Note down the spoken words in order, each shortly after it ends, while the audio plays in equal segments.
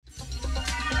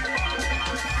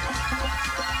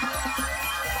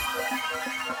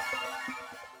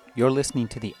You're listening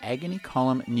to the Agony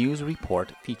Column News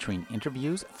Report featuring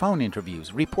interviews, phone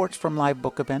interviews, reports from live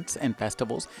book events and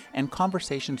festivals, and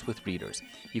conversations with readers.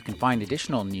 You can find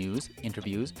additional news,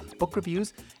 interviews, book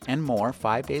reviews, and more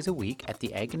 5 days a week at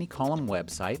the Agony Column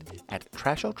website at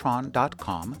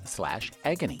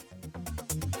trashotron.com/agony.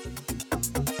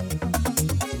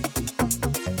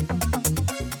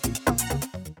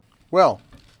 Well,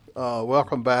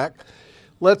 welcome back.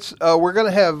 We're going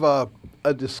to have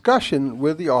a discussion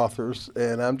with the authors,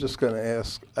 and I'm just going to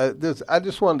ask. I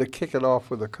just wanted to kick it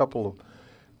off with a couple of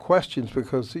questions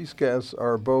because these guys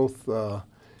are both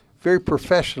very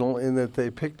professional in that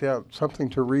they picked out something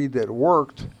to read that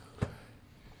worked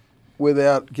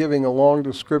without giving a long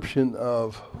description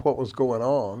of what was going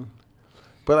on.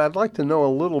 But I'd like to know a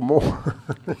little more.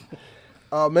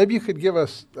 Maybe you could give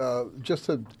us just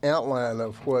an outline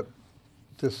of what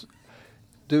this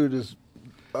dude is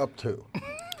up to.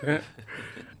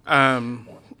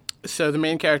 So the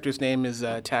main character's name is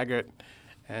Taggart,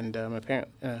 and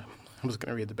apparently, I'm just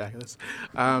going to read the back of this.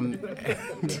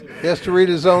 He has to read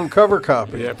his own cover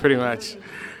copy. Yeah, pretty much.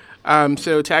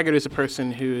 So Taggart is a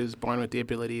person who is born with the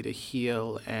ability to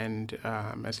heal and,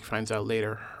 as he finds out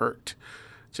later, hurt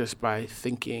just by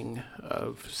thinking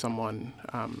of someone,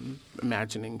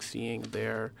 imagining, seeing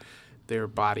their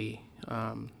body,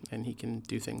 and he can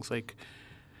do things like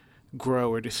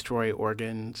grow or destroy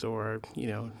organs or,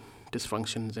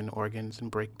 dysfunctions in organs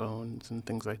and break bones and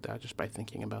things like that just by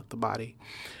thinking about the body.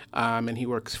 And he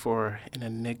works for an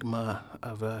enigma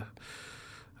of a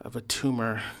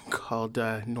tumor called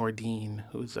Nordine,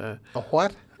 who's A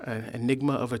what? an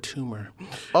enigma of a tumor.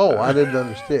 Oh, I didn't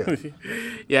understand.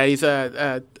 Yeah, he's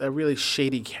a really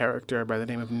shady character by the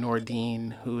name of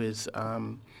Nordine, who is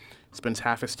spends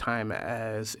half his time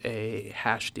as a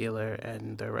hash dealer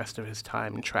and the rest of his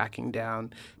time tracking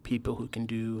down people who can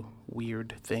do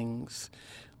weird things.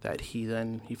 That he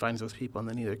finds those people and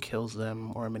then either kills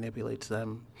them or manipulates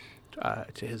them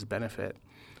to his benefit.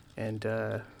 And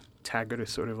Taggart is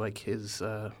sort of like his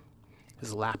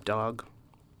lapdog.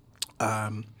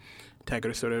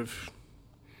 Taggart sort of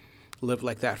lived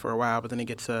like that for a while, but then he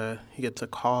gets a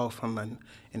call from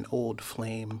an old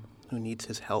flame who needs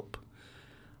his help,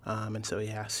 and so he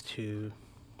has to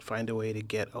find a way to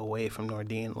get away from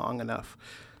Nordine long enough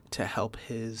to help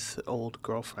his old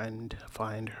girlfriend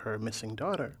find her missing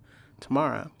daughter,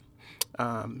 Tamara.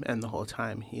 And the whole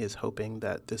time he is hoping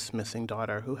that this missing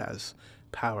daughter, who has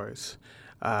powers,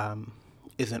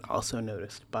 isn't also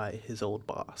noticed by his old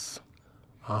boss.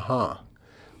 Uh-huh.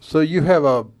 So you have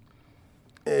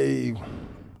a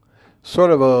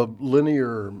sort of a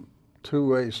linear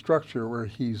two-way structure where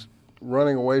he's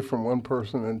running away from one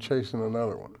person and chasing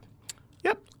another one.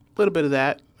 Yep, a little bit of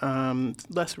that.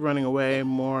 Less running away,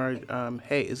 more,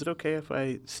 hey, is it okay if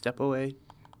I step away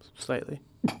slightly?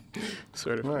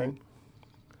 Sort of Right. thing.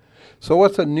 So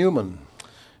what's a Newman?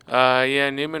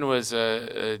 Newman was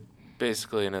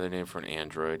basically another name for an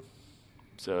android.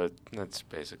 So that's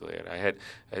basically it. I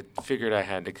figured I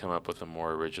had to come up with a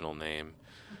more original name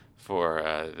for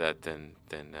that than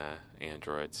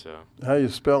android. So How you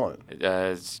spell it?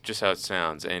 it's just how it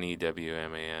sounds. Newman.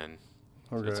 Okay.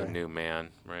 So it's a new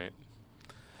man, right?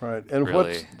 Right. And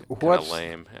Really kind what's of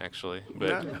lame, actually,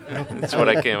 but that's what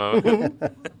I came up with.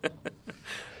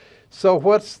 So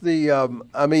what's the?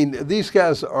 These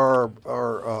guys are.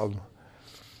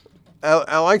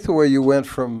 I like the way you went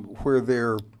from where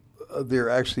they're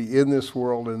actually in this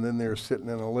world, and then they're sitting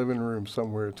in a living room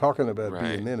somewhere talking about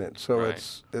Right. being in it. So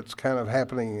Right. it's kind of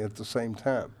happening at the same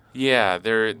time. Yeah,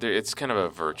 it's kind of a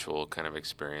virtual kind of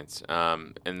experience,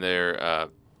 but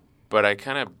I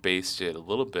kind of based it a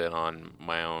little bit on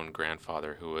my own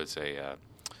grandfather, who was a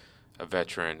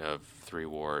veteran of 3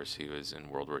 wars. He was in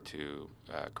World War II,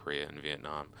 Korea and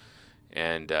Vietnam,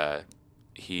 and I'd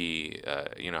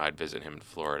visit him in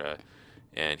Florida,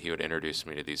 and he would introduce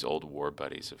me to these old war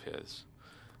buddies of his,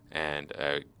 and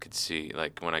I could see,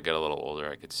 like, when I got a little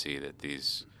older, I could see that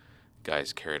these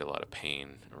guys carried a lot of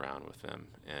pain around with them,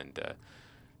 and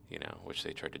which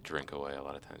they tried to drink away a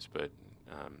lot of times.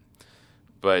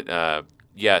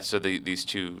 So these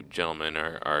two gentlemen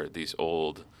are these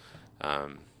old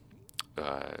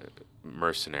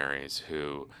mercenaries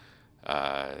who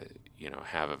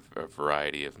have a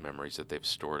variety of memories that they've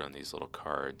stored on these little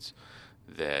cards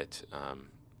that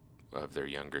of their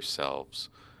younger selves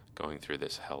going through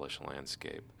this hellish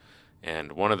landscape.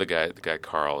 And one of the guy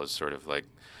Carl, is sort of like,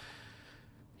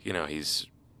 he's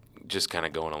just kind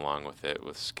of going along with it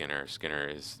with Skinner. Skinner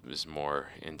is more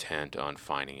intent on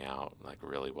finding out, like,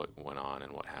 really what went on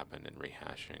and what happened, and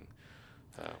rehashing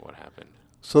what happened.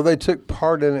 So they took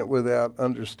part in it without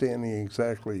understanding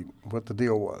exactly what the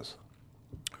deal was.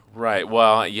 Right.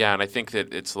 Well, yeah, and I think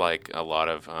that it's like a lot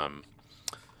of,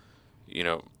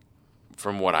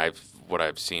 from what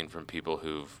I've seen from people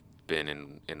who've been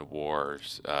in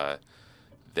wars,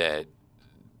 that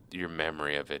your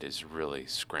memory of it is really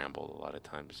scrambled a lot of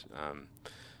times.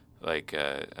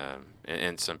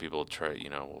 And some people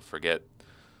will forget,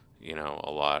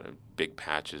 a lot of big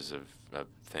patches of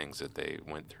things that they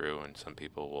went through, and some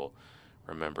people will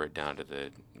remember it down to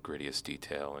the grittiest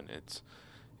detail, and it's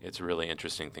a really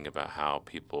interesting thing about how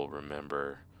people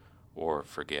remember or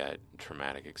forget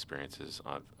traumatic experiences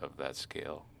of that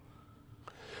scale.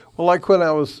 Well, like when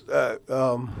I was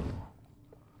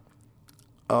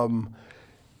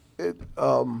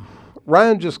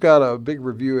Ryan just got a big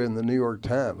review in the New York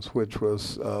Times, which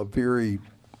was very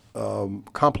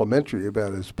complimentary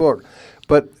about his book.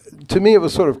 But to me, it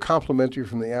was sort of complimentary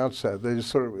from the outset. They just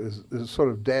sort of is sort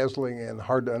of dazzling and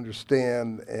hard to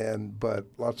understand, but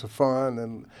lots of fun,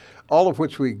 and all of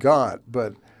which we got.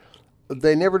 But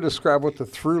they never describe what the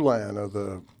through line of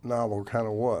the novel kind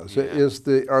of was. Yeah.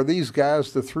 Are these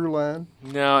guys the through line?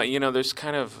 No, there's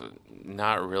kind of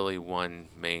not really one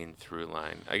main through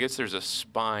line. I guess there's a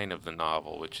spine of the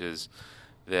novel, which is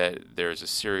that there's a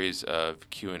series of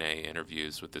Q&A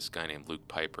interviews with this guy named Luke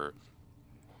Piper,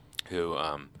 who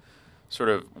sort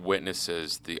of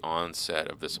witnesses the onset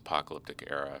of this apocalyptic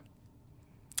era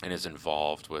and is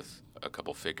involved with a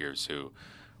couple figures who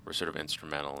were sort of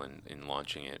instrumental in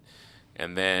launching it.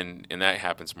 And that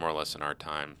happens more or less in our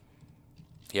time.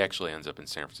 He actually ends up in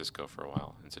San Francisco for a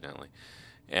while, incidentally.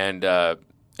 And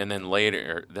then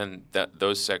later,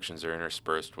 those sections are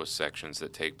interspersed with sections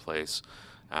that take place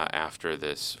after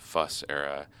this fuss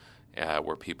era,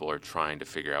 where people are trying to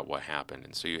figure out what happened.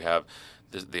 And so you have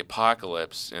the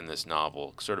apocalypse in this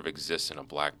novel sort of exists in a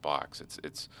black box.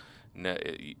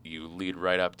 You lead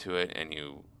right up to it, and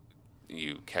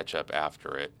you catch up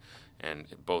after it, and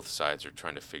both sides are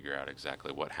trying to figure out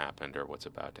exactly what happened or what's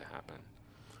about to happen.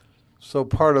 So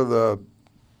part of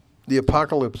the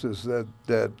apocalypse is that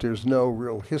there's no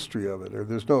real history of it, or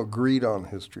there's no agreed on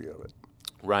history of it.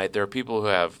 Right. There are people who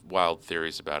have wild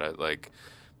theories about it. Like,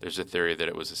 there's a theory that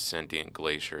it was a sentient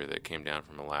glacier that came down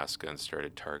from Alaska and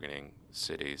started targeting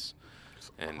cities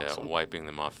and wiping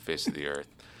them off the face of the earth.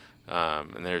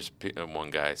 And there's one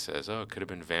guy says, "Oh, it could have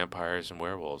been vampires and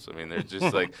werewolves." I mean, there's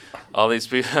just like all these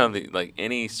people, like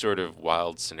any sort of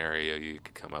wild scenario you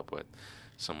could come up with,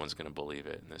 someone's going to believe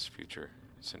it in this future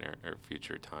scenario or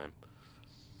future time.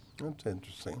 That's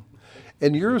interesting.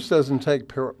 And yours doesn't take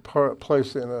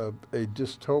place in a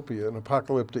dystopia, an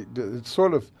apocalyptic. It's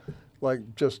sort of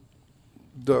like just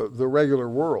the regular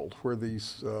world where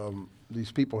these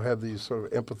people have these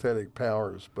sort of empathetic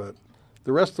powers, but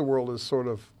the rest of the world is sort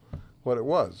of what it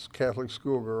was: Catholic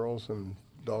schoolgirls and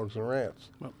dogs and rats.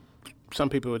 Well, some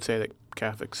people would say that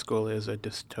Catholic school is a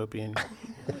dystopian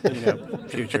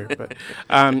future, but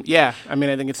yeah, I mean,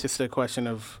 I think it's just a question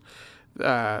of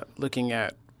looking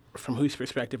at from whose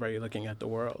perspective are you looking at the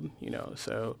world,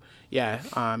 So yeah,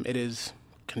 it is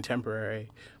contemporary,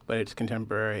 but it's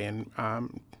contemporary and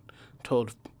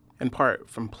told in part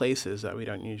from places that we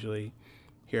don't usually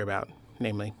hear about,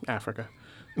 namely Africa,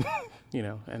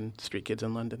 and street kids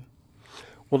in London.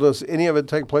 Well, does any of it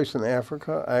take place in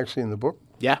Africa, actually, in the book?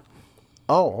 Yeah.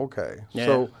 Oh, okay. Yeah.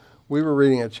 So we were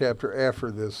reading a chapter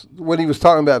after this when he was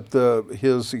talking about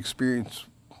his experience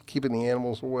keeping the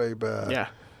animals away. Yeah.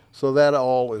 So that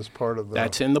all is part of the...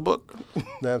 That's in the book.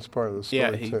 That's part of the story,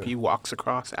 yeah, he walks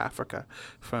across Africa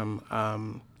from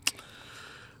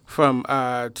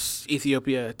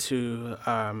Ethiopia to...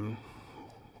 where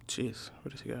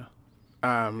does he go?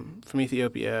 From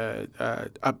Ethiopia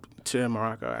up to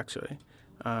Morocco, actually,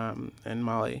 and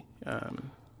Mali.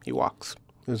 He walks.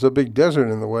 There's a big desert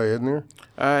in the way, isn't there?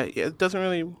 It doesn't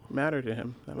really matter to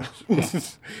him that much.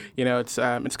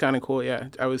 It's kind of cool. Yeah,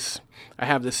 I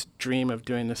have this dream of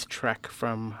doing this trek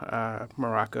from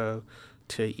Morocco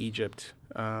to Egypt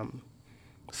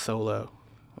solo.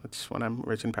 It's when I'm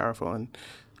rich and powerful and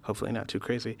hopefully not too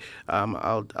crazy.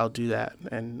 I'll do that,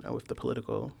 and if the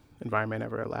political environment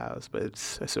ever allows.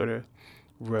 But I sort of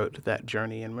wrote that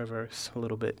journey in reverse, a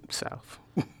little bit south.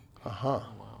 Wow.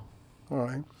 All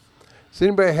right. Does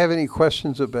anybody have any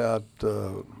questions about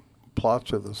the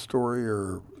plots of the story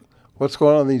or what's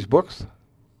going on in these books?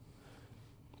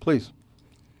 Please.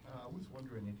 I was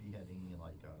wondering if you had any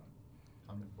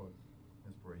comic book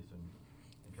inspiration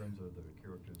in terms of the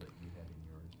characters that you had in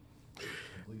yours.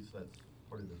 At least that's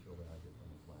part of the feel that I get from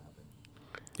what happened.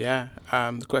 Yeah.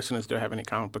 The question is, do I have any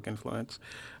comic book influence?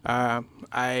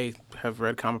 I have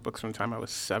read comic books from the time I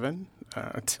was 7.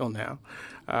 until now.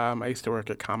 I used to work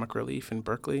at Comic Relief in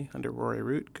Berkeley under Rory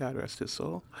Root, God rest his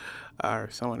soul, or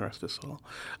someone rest his soul.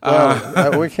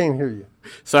 We can't hear you.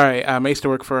 Sorry, I used to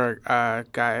work for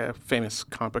a famous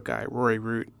comic book guy, Rory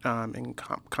Root, in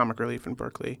Comic Relief in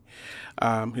Berkeley,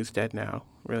 who's dead now.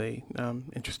 Really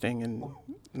interesting and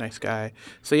nice guy.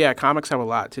 So yeah, comics have a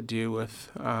lot to do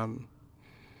with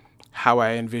how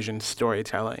I envision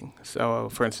storytelling. So,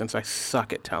 for instance, I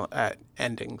suck at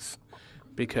endings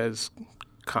because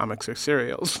comics are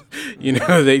serials.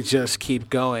 They just keep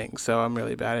going. So I'm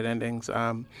really bad at endings.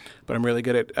 But I'm really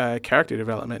good at character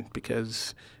development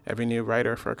because every new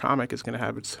writer for a comic is going to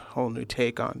have its whole new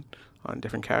take on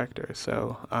different characters.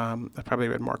 So I've probably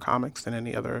read more comics than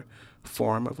any other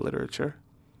form of literature.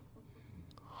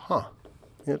 Huh.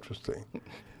 Interesting.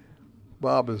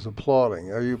 Bob is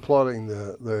applauding. Are you applauding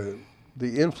the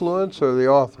influence or the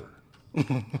author?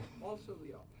 Also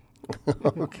the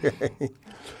author. Okay.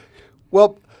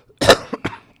 Well,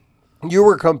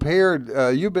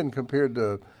 you've been compared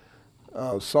to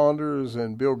Saunders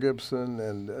and Bill Gibson,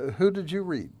 and who did you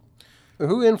read?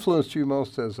 Who influenced you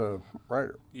most as a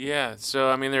writer? Yeah, so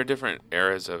I mean, there are different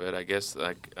eras of it. I guess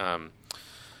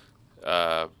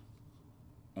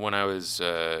when I was,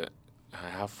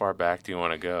 how far back do you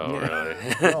want to go? Really?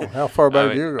 Oh, how far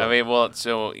back do you go? I mean, well,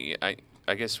 so I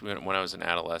guess when I was an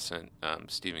adolescent,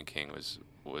 Stephen King was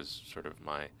sort of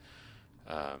my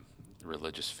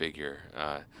religious figure.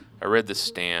 I read The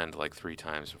Stand like 3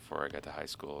 times before I got to high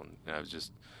school, and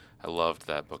I loved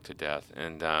that book to death.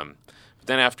 And but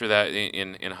then after that,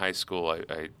 in high school,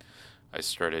 I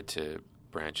started to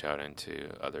branch out into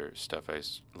other stuff. I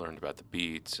learned about the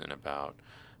Beats and about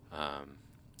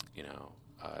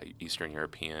Eastern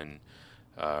European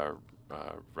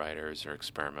writers or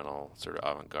experimental sort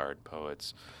of avant-garde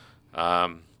poets.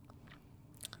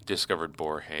 Discovered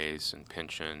Borges and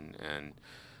Pynchon and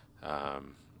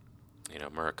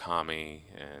Murakami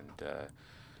and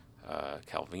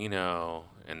Calvino,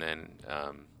 and then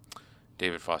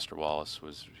David Foster Wallace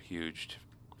was huge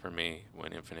for me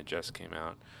when Infinite Jest came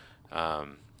out,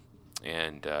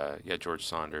 and George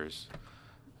Saunders,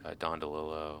 Don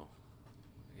DeLillo,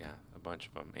 a bunch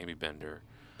of them, Amy Bender,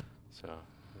 so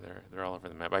they're all over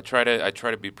the map. I try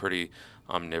to be pretty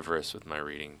omnivorous with my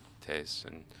reading tastes,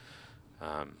 and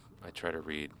I try to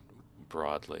read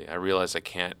broadly. I realize I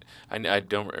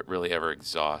don't really ever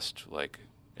exhaust like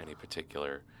any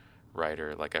particular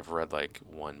writer. Like I've read like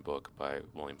one book by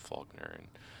William Faulkner,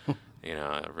 and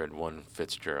I've read one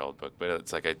Fitzgerald book, but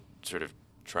it's like I sort of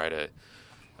try to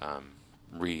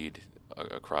read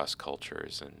across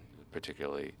cultures, and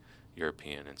particularly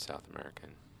European and South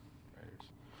American writers.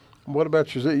 What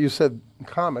about you said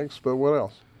comics, but what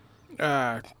else?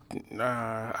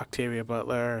 Octavia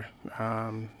Butler,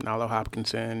 Nalo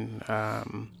Hopkinson,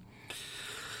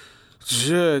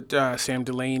 Sam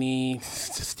Delaney,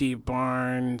 Steve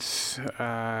Barnes,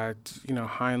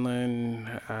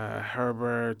 Heinlein,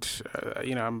 Herbert.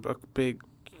 I'm a big,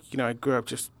 I grew up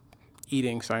just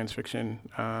eating science fiction.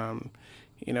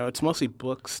 It's mostly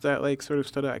books that like sort of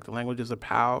stood out. Like The Languages of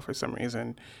Pow, for some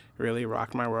reason, really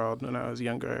rocked my world when I was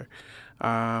younger.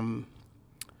 And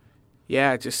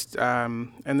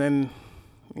then,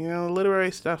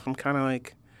 literary stuff, I'm kind of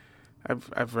like,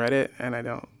 I've read it and I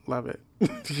don't love it.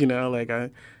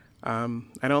 I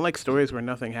don't like stories where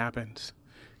nothing happens.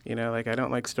 I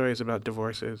don't like stories about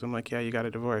divorces. I'm like, yeah, you got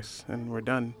a divorce and we're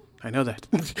done. I know that.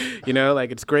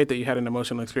 It's great that you had an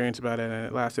emotional experience about it and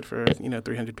it lasted for,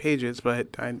 300 pages, but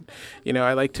I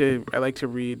like to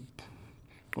read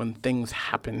when things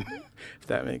happen, if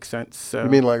that makes sense. So You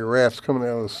mean like rats coming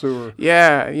out of the sewer?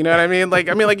 Yeah, you know what I mean?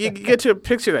 You get to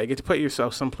picture that. You get to put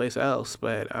yourself someplace else.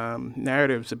 But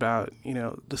narratives about,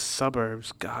 the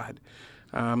suburbs, God.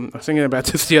 I was thinking about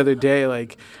this the other day.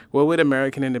 Like, what would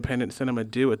American independent cinema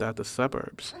do without the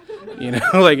suburbs?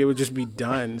 It would just be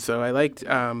done. So I like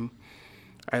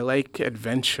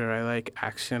adventure. I like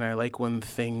action. I like when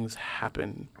things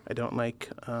happen. I don't like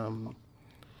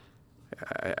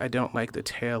the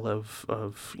tale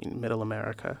of Middle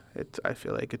America. I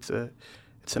feel like it's an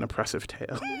oppressive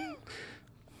tale.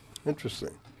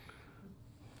 Interesting.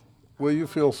 Well, you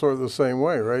feel sort of the same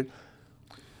way, right?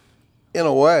 In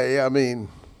a way, I mean,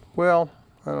 well,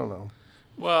 I don't know.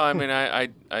 Well, I mean, I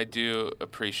do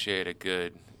appreciate a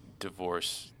good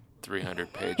divorce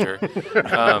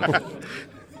 300-pager.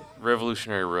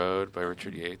 Revolutionary Road by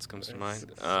Richard Yates comes to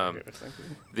mind.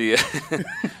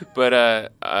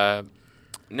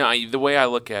 No, the way I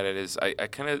look at it is I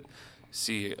kind of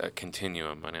see a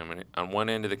continuum. On one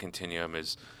end of the continuum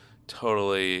is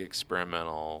totally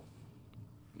experimental,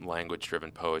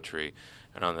 language-driven poetry,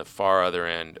 and on the far other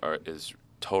end is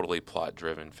totally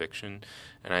plot-driven fiction.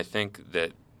 And I think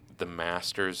that the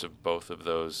masters of both of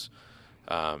those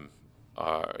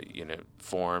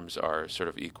forms are sort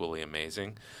of equally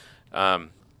amazing. But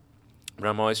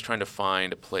I'm always trying to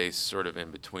find a place sort of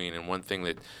in between. And one thing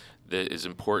that is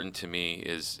important to me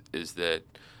is that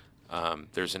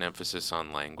there's an emphasis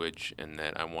on language, and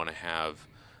that I want to have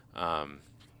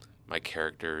my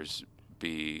characters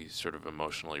be sort of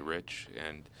emotionally rich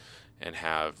and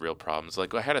have real problems.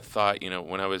 Like, I had a thought,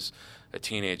 when I was a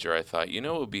teenager, I thought,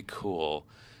 what would be cool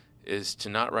is to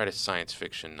not write a science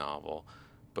fiction novel,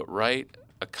 but write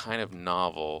a kind of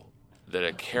novel that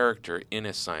a character in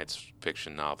a science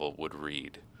fiction novel would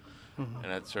read. Mm-hmm.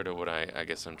 And that's sort of what I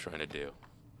guess I'm trying to do.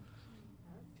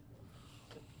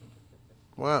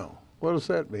 Wow. What does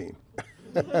that mean?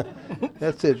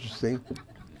 That's interesting.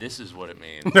 This is what it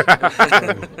means.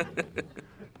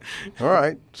 All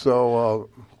right. So,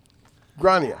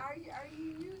 Grania. Are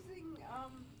you using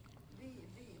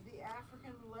the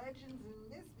African legends in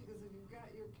this? Because if you've got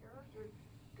your character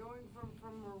going from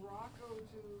Morocco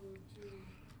to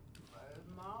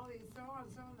Mali, so on,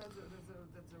 that's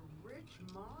a rich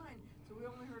mine. So we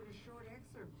only heard a short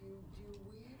excerpt. Do you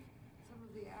weave some of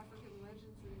the African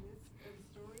legends in this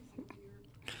stories into your?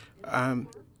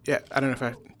 Yeah, I don't know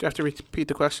if do you have to repeat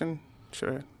the question?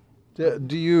 Sure.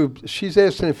 Do you? She's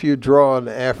asking if you draw on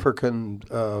African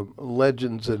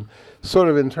legends and sort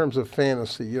of in terms of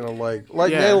fantasy, like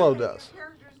Nalo does. The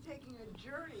character's taking a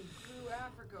journey through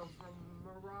Africa from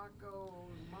Morocco,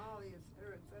 Mali, et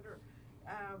cetera,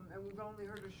 and we've only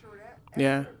heard a short excerpt.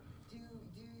 Yeah. Do you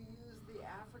use the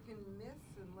African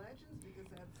myths and legends because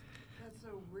that's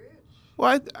so rich?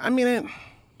 Well, I mean,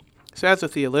 so as a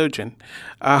theologian,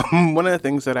 one of the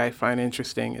things that I find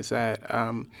interesting is that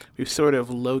we've sort of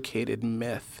located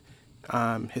myth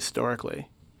historically,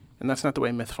 and that's not the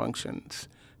way myth functions.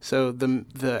 So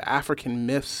the African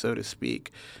myths, so to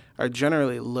speak, are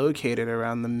generally located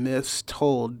around the myths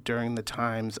told during the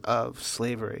times of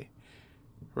slavery,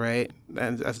 right?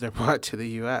 And as they're brought to the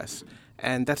U.S.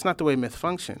 And that's not the way myth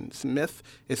functions. Myth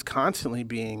is constantly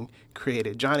being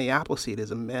created. Johnny Appleseed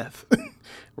is a myth,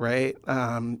 right?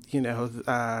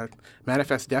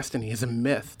 Manifest Destiny is a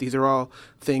myth. These are all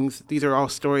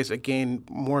stories that gain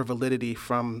more validity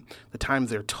from the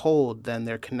times they're told than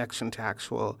their connection to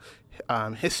actual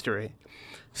history.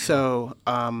 So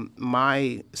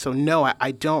no,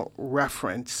 I don't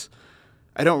reference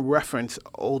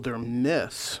older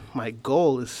myths. My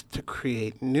goal is to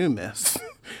create new myths.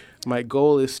 My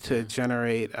goal is to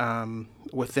generate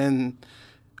within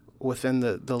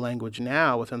the language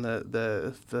now, within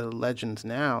the legends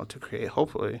now, to create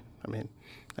hopefully,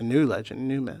 a new legend,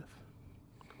 new myth.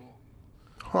 Cool.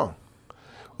 Huh.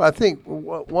 Well, I think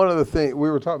one of the things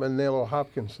we were talking about, Nalo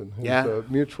Hopkinson, who's a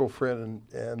mutual friend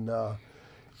and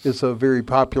is a very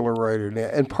popular writer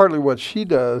now. And partly what she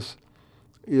does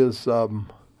is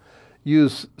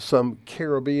use some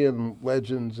Caribbean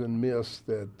legends and myths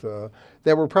that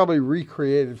were probably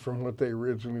recreated from what they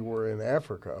originally were in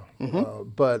Africa.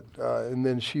 Mm-hmm. And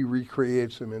then she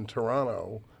recreates them in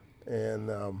Toronto,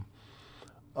 and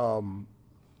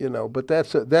but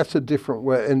that's a different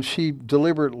way. And she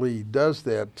deliberately does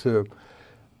that to.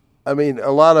 A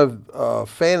lot of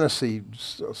fantasy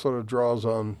sort of draws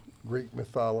on Greek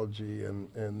mythology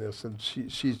and this, and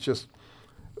she's just.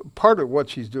 Part of what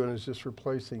she's doing is just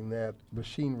replacing that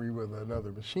machinery with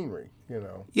another machinery,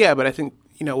 Yeah, but I think,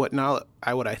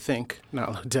 what I think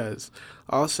Nalo does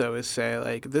also is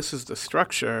say, this is the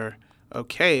structure,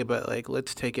 okay, but,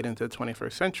 let's take it into the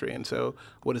 21st century. And so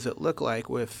what does it look like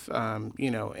with,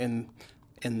 in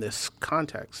this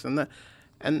context?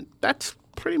 And that's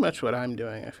pretty much what I'm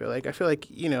doing, I feel like. I feel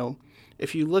like,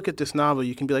 if you look at this novel,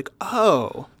 you can be like,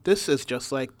 oh, this is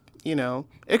just like,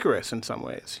 Icarus in some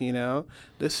ways,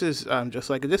 This is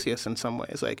just like Odysseus in some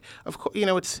ways. Of course,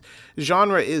 it's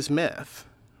genre is myth,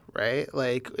 right?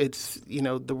 It's,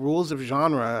 the rules of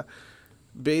genre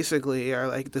basically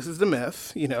are this is the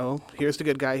myth, here's the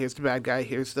good guy, here's the bad guy,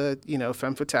 here's the,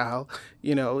 femme fatale,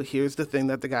 here's the thing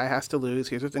that the guy has to lose,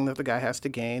 here's the thing that the guy has to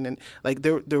gain. And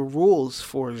the rules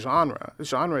for genre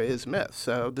is myth.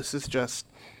 So this is just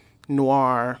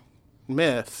noir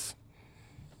myth,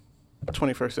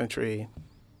 21st century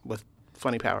with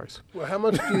funny powers. Well, how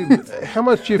much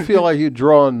do you feel like you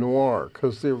draw on noir?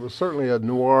 Because there was certainly a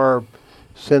noir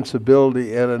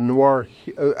sensibility and a noir.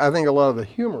 I think a lot of the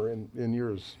humor in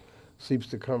yours seems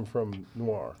to come from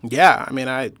noir. Yeah,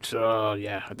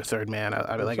 The Third Man.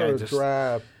 I just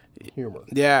dry humor.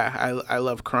 Yeah, I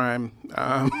love crime.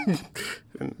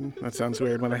 That sounds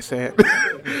weird when I say it.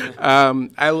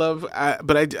 I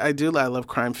love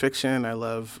crime fiction.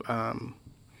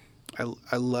 I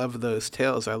I love those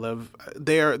tales. I love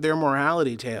they're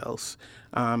morality tales,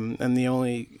 and the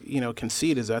only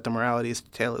conceit is that the morality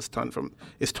tale is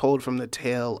told from the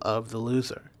tale of the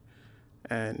loser,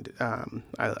 and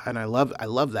I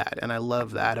love that, and I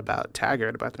love that about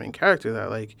Taggart, about the main character, that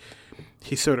like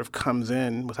he sort of comes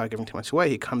in without giving too much away.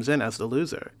 He comes in as the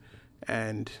loser,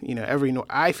 and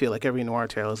I feel like every noir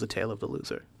tale is a tale of the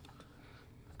loser.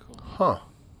 Huh?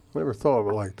 Never thought of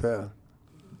it like that.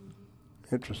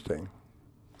 Interesting.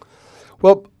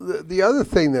 Well, the other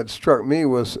thing that struck me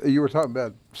was you were talking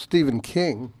about Stephen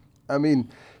King. I mean,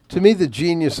 to me, the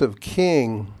genius of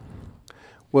King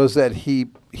was that he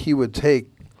would take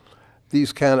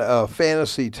these kind of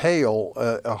fantasy tale,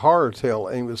 a horror tale,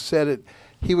 and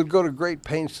he would go to great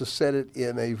pains to set it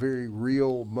in a very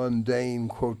real, mundane,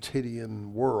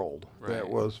 quotidian world that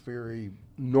was very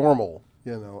normal,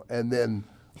 and then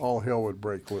all hell would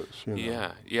break loose.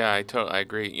 Yeah, I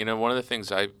agree. One of the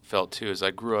things I felt too is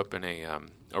I grew up in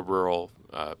a rural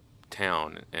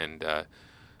town, and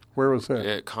where was that?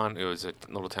 It was a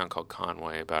little town called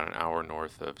Conway, about an hour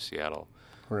north of Seattle.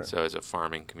 Right. So it's a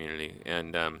farming community,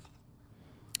 and I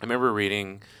remember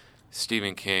reading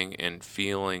Stephen King and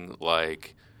feeling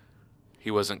like he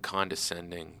wasn't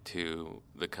condescending to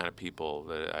the kind of people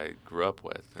that I grew up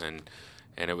with, and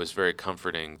it was very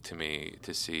comforting to me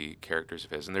to see characters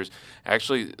of his. And there's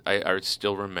actually, I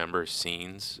still remember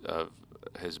scenes of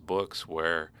his books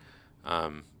where,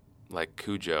 like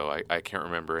Cujo, I can't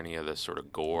remember any of the sort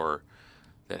of gore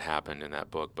that happened in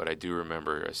that book, but I do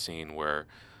remember a scene where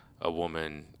a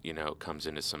woman, comes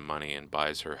into some money and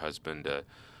buys her husband a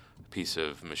piece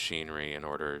of machinery in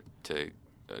order to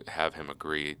have him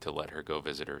agree to let her go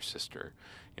visit her sister.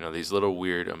 These little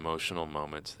weird emotional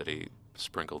moments that he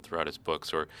sprinkled throughout his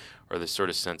books, or this sort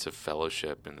of sense of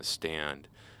fellowship in The Stand,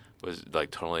 was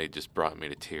like totally just brought me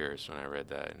to tears when I read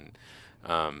that,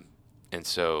 and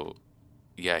so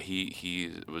yeah,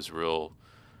 he was real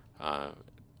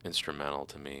instrumental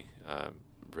to me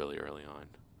really early on.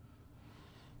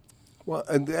 Well,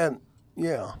 and then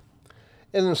yeah,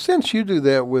 and in a sense you do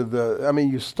that with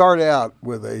you start out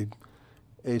with a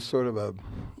sort of a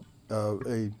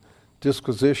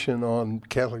disquisition on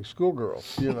Catholic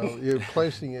schoolgirls. You're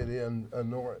placing it in a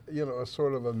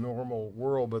sort of a normal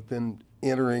world, but then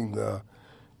entering the,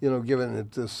 giving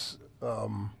it this,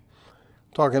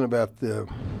 talking about you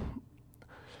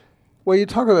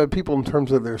talk about people in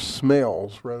terms of their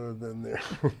smells rather than their,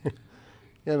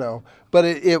 but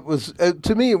it was,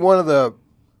 to me,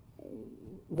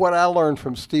 what I learned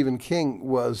from Stephen King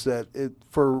was that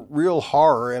for real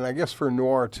horror, and I guess for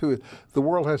noir too, the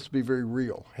world has to be very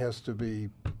real. It has to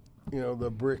be,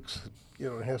 the bricks,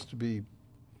 it has to be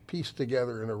pieced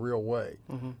together in a real way.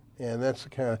 Mm-hmm. And that's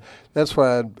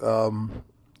why,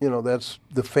 that's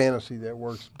the fantasy that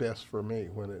works best for me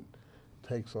when it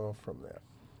takes off from that.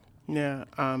 Yeah.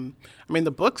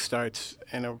 The book starts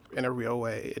in a real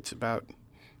way. It's about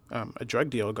a drug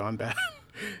deal gone bad,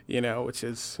 which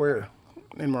is... Where?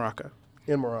 In Morocco.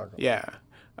 In Morocco. Yeah.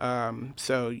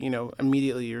 So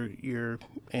immediately you're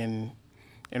in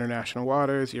international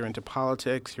waters. You're into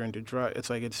politics. You're into drug. It's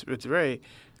like it's very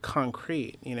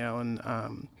concrete,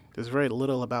 and there's very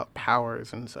little about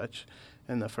powers and such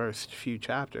in the first few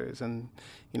chapters, and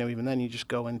even then you just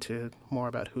go into more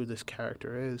about who this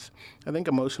character is. I think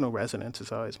emotional resonance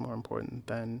is always more important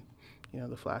than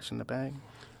the flash and the bang.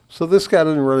 So this guy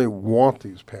didn't really want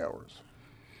these powers.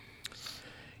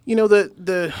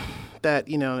 That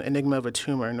enigma of a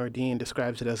tumor, Nordine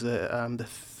describes it as the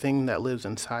thing that lives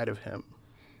inside of him.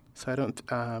 So I don't.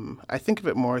 I think of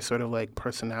it more sort of like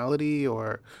personality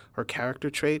or character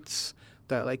traits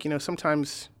that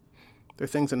sometimes there are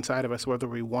things inside of us, whether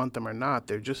we want them or not,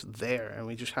 they're just there, and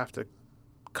we just have to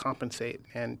compensate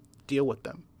and deal with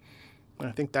them. And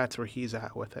I think that's where he's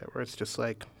at with it, where it's just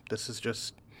like, this is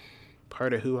just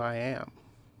part of who I am.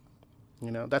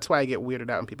 That's why I get weirded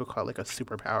out when people call it like a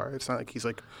superpower. It's not like he's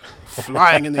like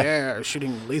flying in the air,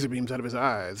 shooting laser beams out of his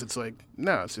eyes. It's like,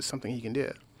 no, it's just something he can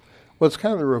do. Well, it's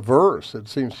kind of the reverse, it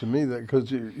seems to me, that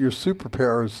because your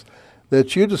superpowers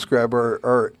that you describe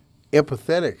are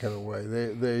empathetic in a way.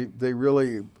 They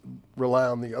really rely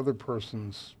on the other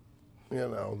person's,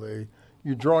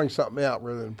 you're drawing something out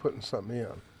rather than putting something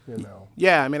in,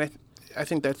 Yeah, I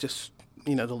think that's just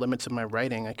the limits of my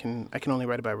writing. I can only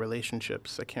write about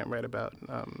relationships. I can't write about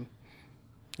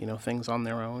things on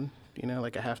their own.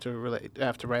 Like I have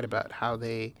to write about how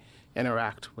they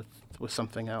interact with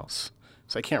something else.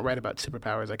 So I can't write about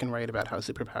superpowers. I can write about how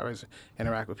superpowers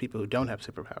interact with people who don't have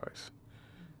superpowers.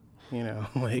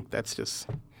 Like that's just,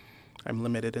 I'm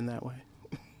limited in that way.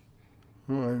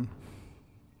 Right.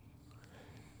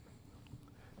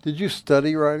 Did you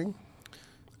study writing?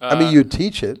 I mean, you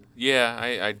teach it. Yeah,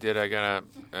 I did. I got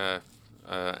a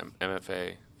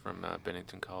MFA from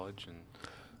Bennington College and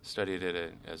studied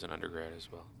it as an undergrad as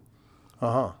well.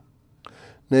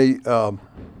 Now,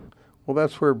 well,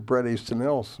 that's where Bret Easton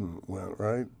Nelson went,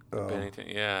 right? Bennington,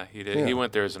 yeah, he did. Yeah. He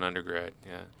went there as an undergrad,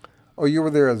 yeah. Oh, you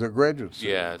were there as a graduate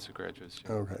student? Yeah, as a graduate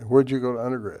student. Okay. Where'd you go to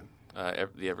undergrad?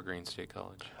 The Evergreen State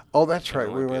College. Oh, that's right.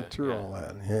 We Olympia, went through yeah. all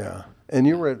that. Yeah. And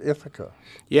you were at Ithaca.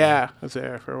 Yeah, I was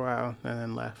there for a while and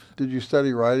then left. Did you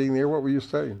study writing there? What were you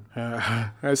studying?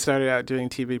 I started out doing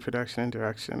TV production and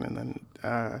direction, and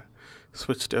then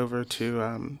switched over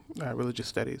to religious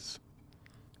studies.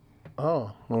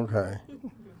 Oh, okay.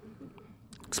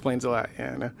 Explains a lot,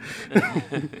 yeah, I know.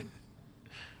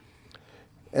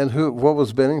 And what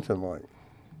was Bennington like?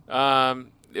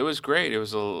 It was great. It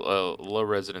was a low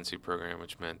residency program,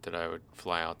 which meant that I would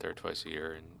fly out there twice a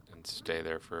year and stay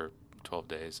there for 12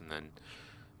 days, and then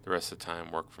the rest of the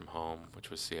time work from home, which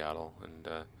was Seattle, and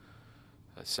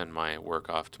send my work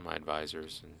off to my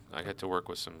advisors. And I got to work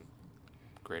with some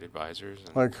great advisors.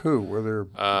 And, Like who? Were there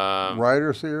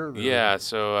writers here? yeah,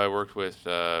 so I worked with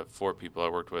 4 people. I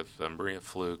worked with Maria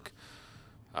Fluke,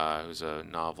 who's a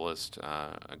novelist,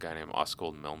 a guy named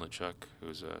Oskald Melnichuk,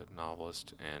 who's a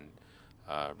novelist, and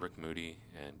Rick Moody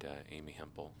and Amy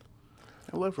Hempel.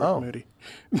 I love Rick Moody.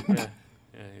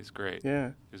 Yeah, he's great.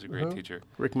 Yeah, He's a great teacher.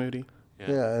 Rick Moody.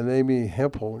 Yeah, and Amy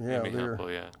Hempel. Yeah, Amy Hempel,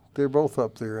 yeah. They're both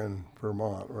up there in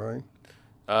Vermont, right?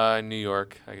 New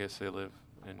York, I guess they live,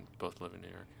 and both live in New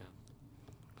York, yeah.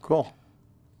 Cool.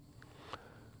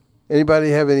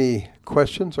 Anybody have any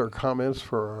questions or comments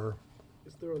for our...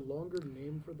 Is there a longer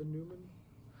name for the Newman?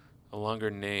 A longer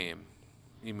name?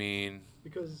 You mean...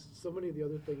 Because so many of the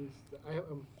other things,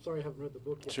 I'm sorry I haven't read the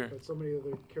book yet, Sure. but so many of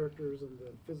the characters and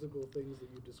the physical things that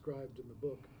you described in the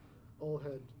book all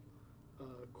had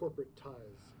corporate ties.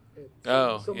 And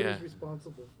somebody's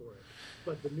responsible for it.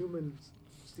 But the Newmans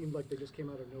seemed like they just came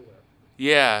out of nowhere.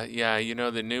 Yeah, you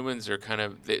know, the Newmans are kind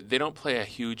of, they don't play a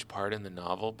huge part in the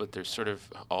novel, but they're sort of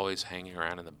always hanging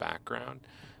around in the background.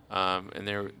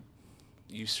 And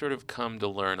you sort of come to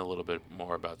learn a little bit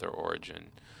more about their origin,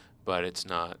 but it's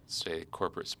not, say,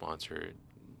 corporate sponsored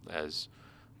as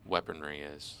weaponry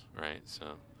is, right?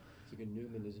 So. It's like a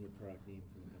Newman isn't a product name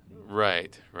for the company.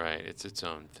 Right. It's its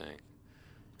own thing.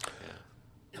 Yeah.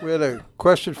 We had a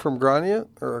question from Grania,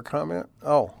 or a comment?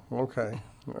 Oh, okay.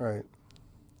 All right.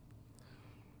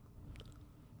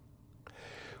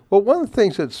 Well, one of the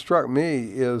things that struck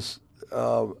me is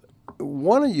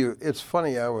one of you, it's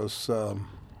funny, I've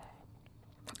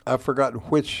forgotten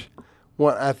which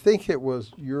one, I think it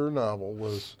was your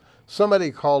novel,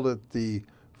 somebody called it the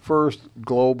first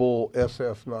global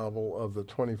SF novel of the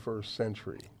 21st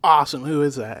century. Awesome. Who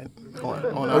is that?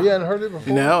 Oh, you hadn't heard it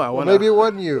before? No, I want to. Maybe it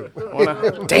wasn't you.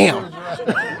 Damn.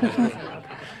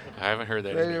 I haven't heard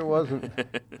that. Maybe it wasn't.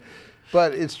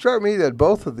 But it struck me that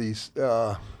both of these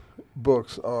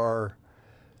books are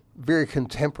very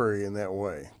contemporary in that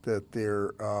way. That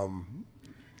they're, I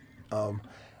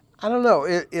don't know.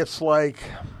 It's like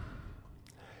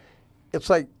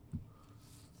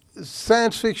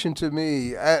science fiction to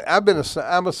me. I'm a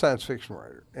science fiction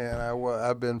writer, and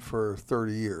I've been for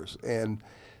 30 years. And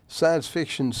science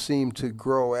fiction seemed to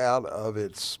grow out of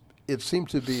it seemed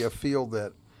to be a field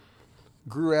that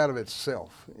grew out of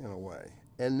itself in a way.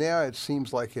 And now it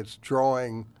seems like it's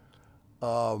drawing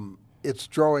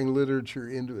literature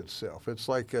into itself. It's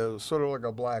like sort of like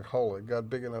a black hole. It got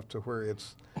big enough to where it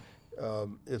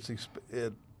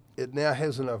now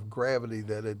has enough gravity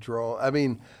that it draws. I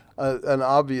mean, an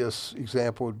obvious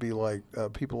example would be like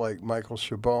people like Michael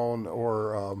Chabon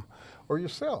or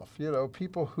yourself. You know,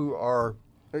 people who are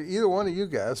either one of you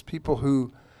guys. People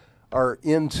who are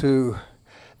into.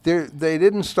 They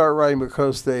didn't start writing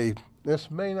because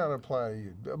this may not apply to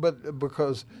you, but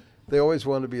because they always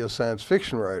wanted to be a science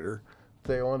fiction writer.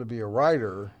 They want to be a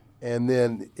writer, and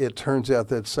then it turns out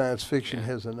that science fiction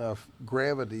has enough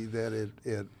gravity that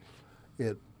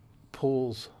it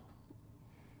pulls.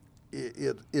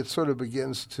 It sort of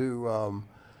begins to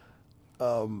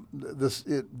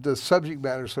the subject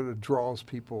matter sort of draws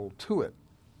people to it.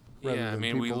 Yeah, I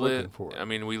mean we live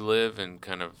in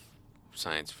kind of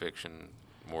science fiction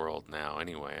world now.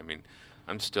 Anyway, I mean,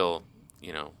 I'm still,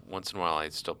 once in a while I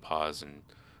still pause and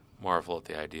marvel at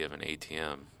the idea of an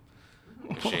ATM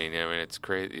machine. I mean, it's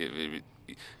crazy.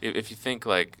 If you think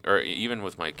or even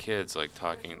with my kids,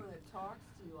 talking. When it talks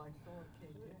to you like Philip K.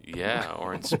 Dick. Yeah,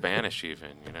 or in Spanish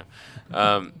even,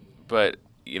 But,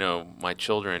 my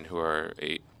children who are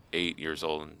 8 years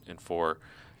old and 4,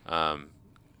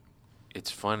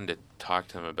 it's fun to talk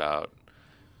to them about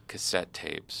cassette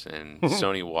tapes and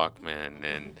Sony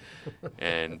Walkman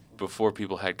and before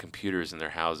people had computers in their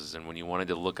houses, and when you wanted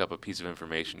to look up a piece of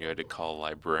information, you had to call a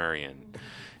librarian,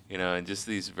 and just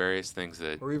these various things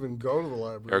that... Or even go to the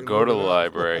library. Or go to the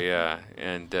library, yeah.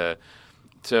 And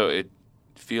so it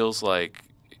feels like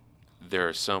there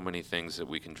are so many things that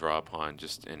we can draw upon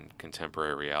just in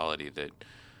contemporary reality that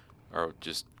are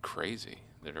just crazy,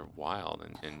 that are wild,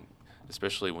 and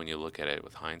especially when you look at it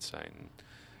with hindsight.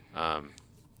 And,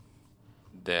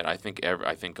 that I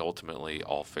think ultimately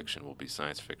all fiction will be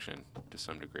science fiction to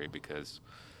some degree because,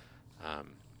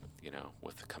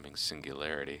 with the coming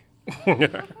singularity.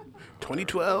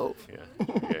 2012. Yeah.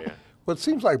 Well, it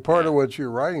seems like part of what you're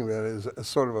writing about is a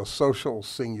sort of a social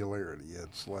singularity.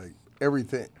 It's like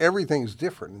everything's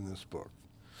different in this book,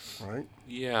 right?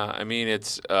 Yeah, I mean,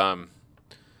 it's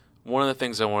one of the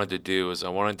things I wanted to do is I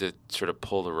wanted to sort of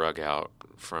pull the rug out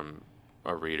from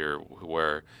a reader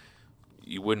where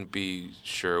you wouldn't be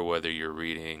sure whether you're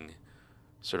reading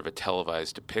sort of a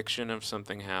televised depiction of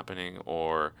something happening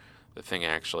or the thing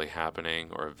actually happening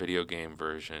or a video game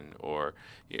version or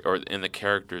in the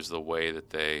characters, the way that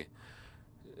they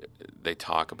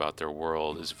talk about their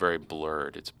world is very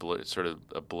blurred. It's sort of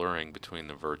a blurring between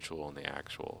the virtual and the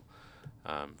actual.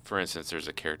 For instance, there's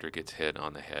a character who gets hit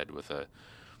on the head with a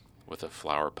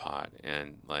flower pot,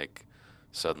 and like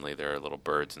suddenly there are little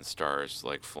birds and stars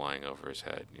like flying over his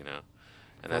head,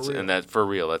 and that's for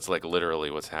real. That's like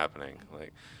literally what's happening.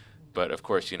 Like, but of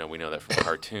course, we know that from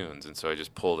cartoons, and so I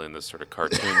just pulled in this sort of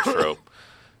cartoon trope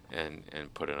and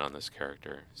put it on this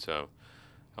character. So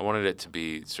I wanted it to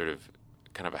be sort of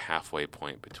kind of a halfway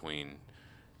point between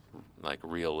like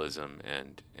realism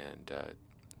and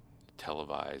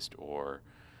televised or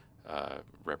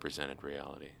represented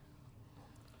reality.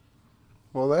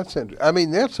 Well, that's interesting. I mean,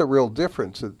 that's a real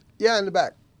difference. Yeah, in the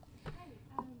back. Hi,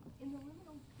 in the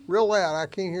Liminal People. Real loud. I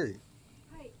can't hear you.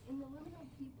 Hi, in the Liminal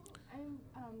People, I'm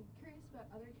curious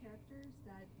about other characters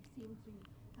that seem to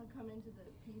have come into the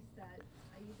piece that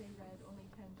they read only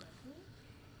tangentially.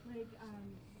 Like,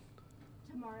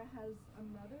 Tamara has a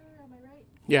mother, am I right?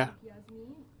 Yeah. Like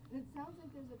Yasmin. And it sounds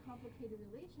like there's a complicated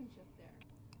relationship there.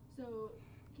 So,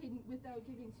 without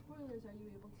giving spoilers, are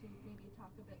you able to maybe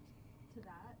talk a bit to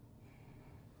that?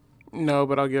 No,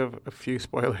 but I'll give a few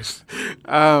spoilers.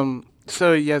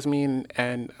 So Yasmin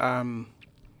and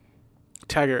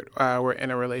Taggart were in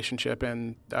a relationship,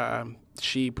 and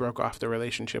she broke off the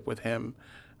relationship with him.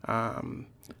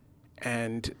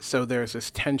 And so there's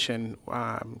this tension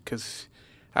because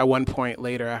at one point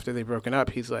later after they've broken up,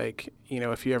 he's like,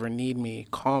 if you ever need me,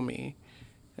 call me.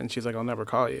 And she's like, I'll never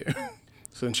call you.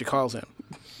 So then she calls him.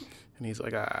 And he's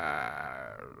like,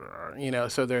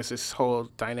 so there's this whole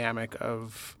dynamic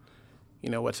of,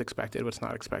 what's expected, what's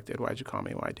not expected. Why'd you call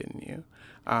me? Why didn't you?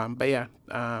 But yeah,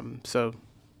 so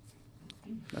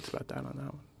that's about that on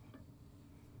that one.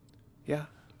 Yeah.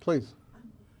 Please.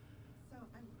 So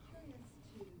I'm curious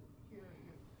to hear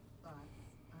your thoughts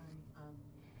on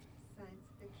science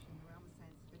fiction, the realm of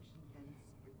science fiction,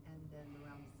 and then the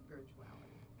realm of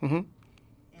spirituality. Mm-hmm.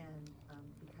 And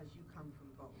because you come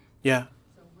from both. Yeah.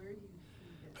 So where do you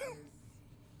see that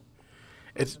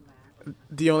It's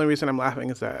the only reason I'm laughing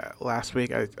is that last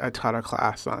week I taught a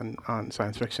class on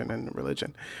science fiction and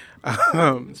religion.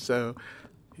 So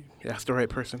you asked the right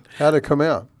person. How'd it come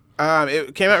out?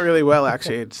 It came out really well,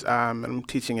 actually. It's I'm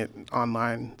teaching it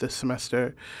online this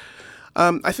semester.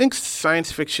 I think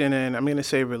science fiction and I'm going to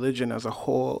say religion as a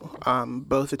whole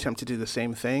both attempt to do the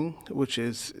same thing, which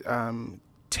is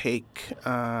take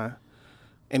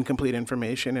incomplete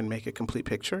information and make a complete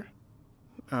picture.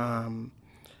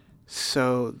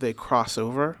 So they cross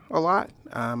over a lot.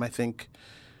 I think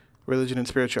religion and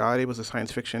spirituality was a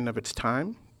science fiction of its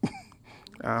time.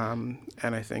 And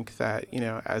I think that,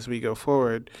 as we go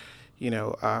forward, we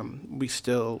bow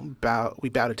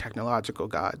to technological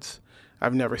gods.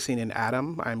 I've never seen an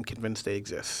atom. I'm convinced they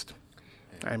exist.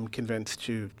 I'm convinced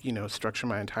to, structure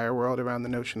my entire world around the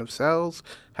notion of cells,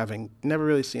 having never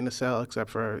really seen a cell except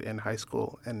for in high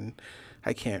school. And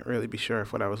I can't really be sure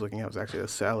if what I was looking at was actually a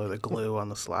cell or the glue on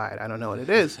the slide. I don't know what it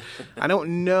is. I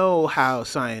don't know how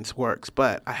science works,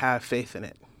 but I have faith in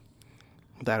it,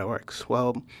 that it works.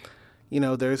 Well,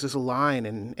 there's this line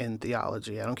in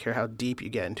theology, I don't care how deep you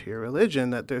get into your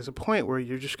religion, that there's a point where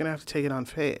you're just going to have to take it on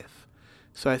faith.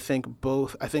 So I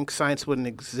think science wouldn't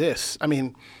exist. I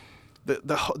mean,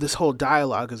 this whole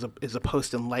dialogue is a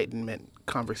post-Enlightenment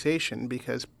conversation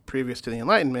because previous to the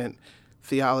Enlightenment,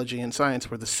 theology and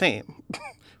science were the same.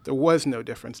 There was no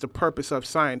difference. The purpose of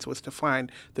science was to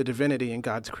find the divinity in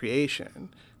God's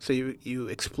creation. So you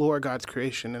explore God's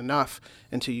creation enough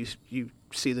until you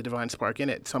see the divine spark in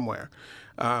it somewhere.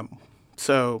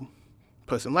 So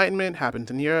post-Enlightenment happens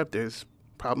in Europe. There's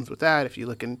problems with that. If you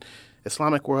look in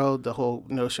Islamic world, the whole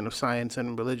notion of science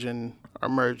and religion are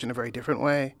merged in a very different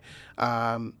way.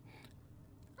 I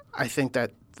think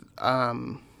that,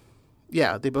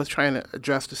 they both try and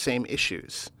address the same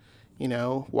issues. You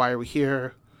know, why are we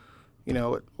here? You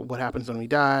know, what happens when we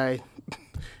die?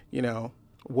 You know,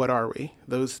 what are we?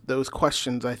 Those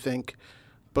questions, I think,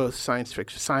 both science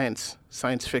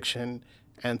fiction,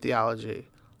 and theology,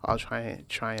 I'll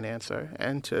try and answer,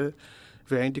 and to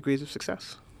varying degrees of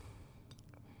success.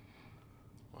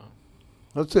 Wow,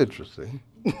 that's interesting.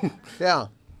 Yeah.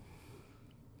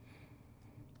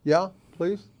 Yeah,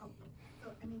 please.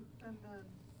 So, I mean, I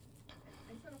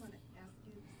sort of want to ask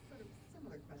you sort of a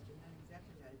similar question, not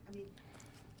exactly that. I mean,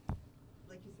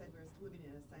 like you said, we're living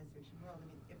in a science fiction world. I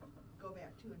mean, if go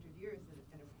back 200 years, and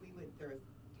if there was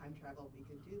time travel, we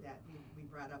could do that. We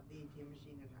brought up the ATM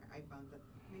machine and our iPhones. I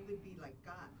mean, we'd be like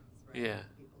gods, right? Yeah.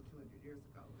 People 200 years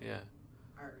ago. Yeah.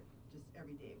 Are just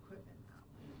everyday equipment now.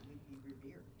 I mean, we'd be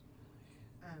revered.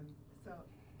 So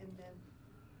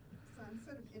I'm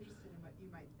sort of interested in what you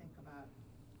might think about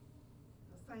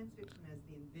the science fiction as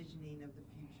the envisioning of the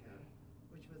future,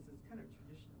 which was this kind of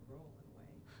traditional role in a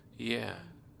way. Yeah.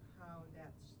 How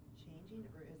that's changing,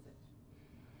 or is it?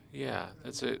 Yeah,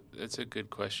 that's a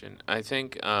good question. I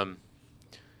think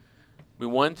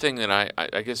one thing that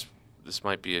I guess this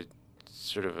might be a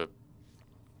sort of a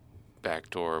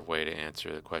backdoor way to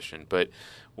answer the question, but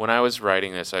when I was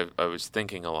writing this, I was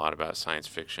thinking a lot about science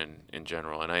fiction in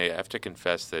general, and I have to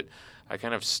confess that I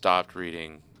kind of stopped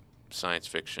reading science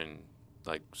fiction,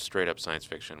 like straight up science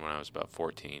fiction, when I was about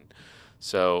 14.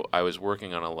 So I was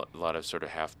working on a lot of sort of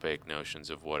half-baked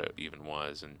notions of what it even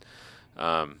was, and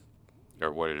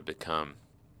or what it had become.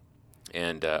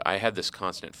 And I had this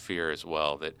constant fear as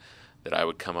well that I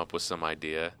would come up with some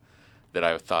idea that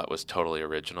I thought was totally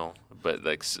original, but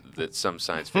like that some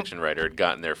science fiction writer had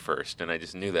gotten there first, and I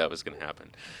just knew that was going to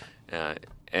happen. But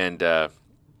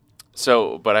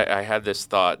I had this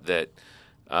thought that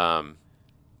that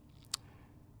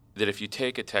if you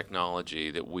take a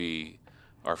technology that we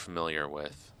are familiar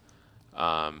with,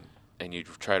 and you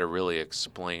try to really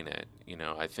explain it, you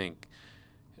know, I think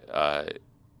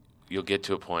you'll get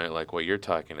to a point like what you're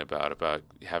talking about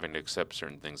having to accept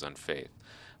certain things on faith.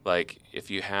 Like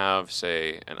if you have,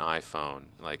 say, an iPhone,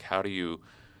 like how do you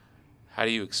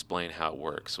explain how it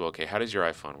works? Well, okay, how does your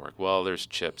iPhone work? Well, there's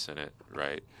chips in it,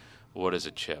 right? What is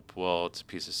a chip? Well, it's a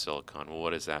piece of silicon. Well, what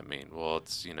does that mean? Well,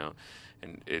 it's, you know,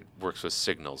 and it works with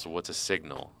signals. What's a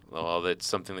signal? Well, that's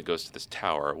something that goes to this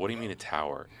tower. What do you mean a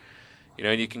tower? You know,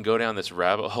 and you can go down this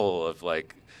rabbit hole of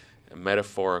like a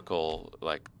metaphorical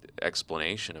like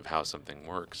explanation of how something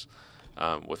works.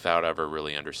 Without ever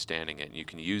really understanding it. And you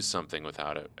can use something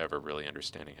without ever really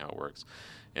understanding how it works.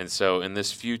 And so in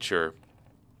this future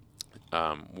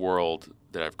world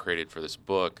that I've created for this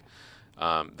book,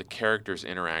 the characters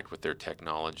interact with their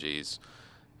technologies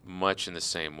much in the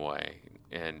same way,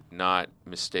 and not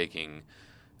mistaking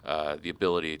the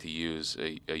ability to use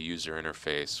a user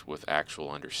interface with actual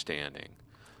understanding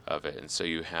of it. And so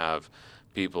you have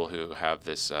people who have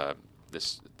this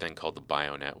thing called the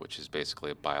BioNet, which is basically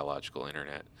a biological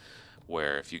internet,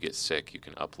 where if you get sick, you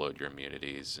can upload your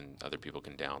immunities, and other people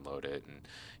can download it, and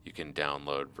you can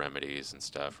download remedies and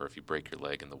stuff. Or if you break your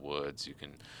leg in the woods,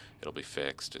 it'll be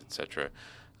fixed, etc.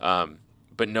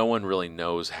 But no one really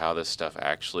knows how this stuff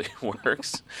actually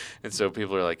works, and so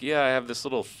people are like, "Yeah, I have this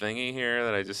little thingy here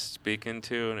that I just speak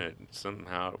into, and it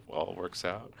somehow all works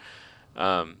out."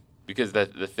 Because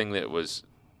the thing that was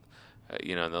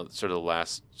the sort of the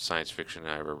last science fiction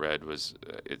I ever read was,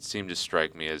 it seemed to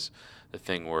strike me as the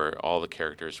thing where all the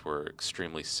characters were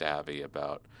extremely savvy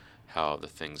about how the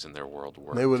things in their world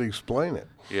work. They would explain it.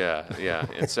 Yeah.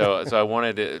 And so I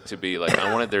wanted it to be like,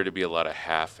 I wanted there to be a lot of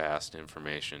half-assed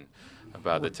information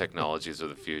about the technologies of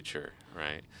the future,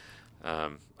 right?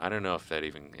 I don't know if that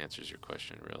even answers your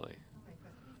question, really.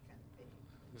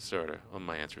 Sort of. Well,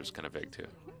 my answer is kind of vague, too.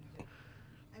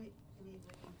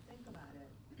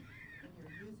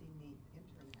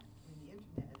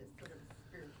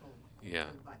 Yeah.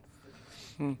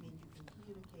 I mean, you can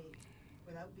communicate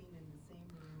without being in the same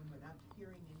room, without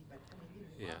hearing anybody. I mean,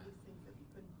 all these things that we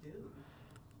couldn't do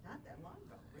not that long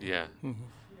ago. Really. Yeah. You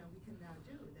know, we can now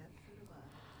do. That's sort of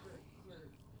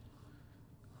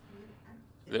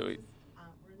we're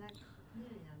not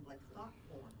communicating on like thought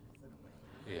forms in a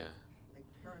way. Yeah. Like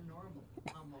paranormal,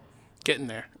 almost. Getting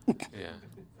there. Yeah.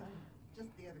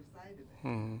 Just the other side of it.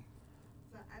 Mm-hmm.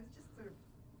 So I was just sort of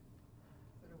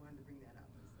wanted to bring that up.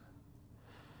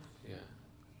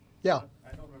 Yeah.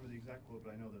 I don't remember the exact quote,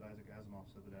 but I know that Isaac Asimov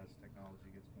said that as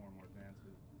technology gets more and more advanced,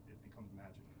 it becomes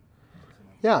magic.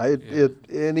 Yeah,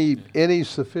 any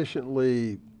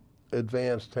sufficiently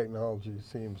advanced technology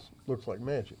looks like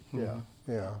magic. Mm-hmm.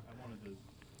 Yeah. I wanted to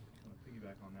kind of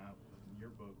piggyback on that. In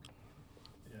your book,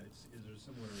 is there a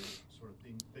similar sort of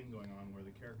thing going on where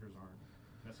the characters aren't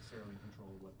necessarily in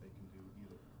control of what they can do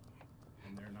either,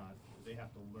 and they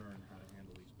have to learn how to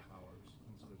handle these powers,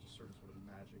 and so there's a certain sort of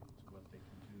magic to what they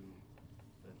can do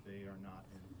that they are not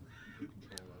in complete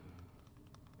control of,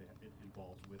 and it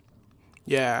evolves with them.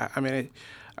 Yeah, I mean,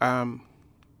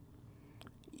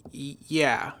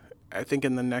 yeah. I think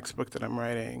in the next book that I'm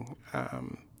writing,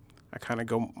 I kind of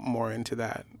go more into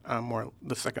that. More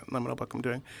the second liminal book I'm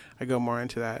doing, I go more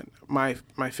into that. My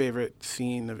favorite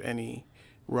scene of any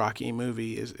Rocky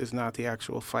movie is not the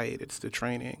actual fight; it's the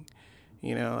training.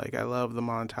 You know, like I love the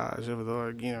montage of the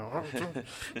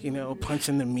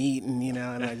punching the meat, and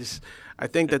and I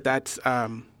think that's. I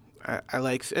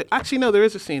like. Actually, no. There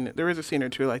is a scene or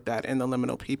two like that in the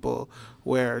Liminal People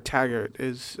where Taggart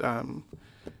is.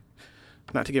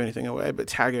 Not to give anything away, but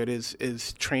Taggart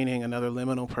is training another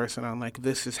liminal person on like,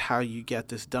 this is how you get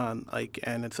this done. Like,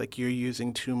 and it's like, you're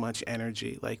using too much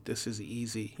energy. Like, this is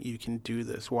easy. You can do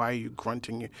this. Why are you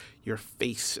grunting your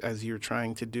face as you're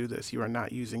trying to do this? You are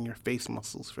not using your face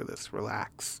muscles for this.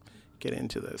 Relax. Get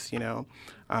into this,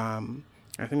 I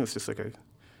think it's just like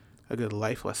a good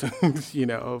life lesson,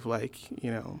 of like,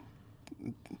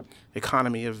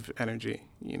 economy of energy,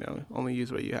 only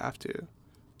use what you have to.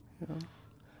 I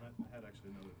had actually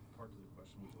another part to the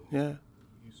question, which was, Yeah.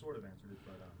 You sort of answered it,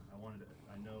 but I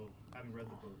know, having read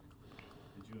the book,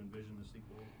 did you envision the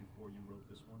sequel before you wrote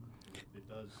this one? It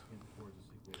does hint towards a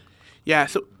sequel. Yeah,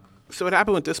 so what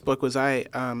happened with this book was I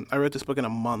wrote this book in a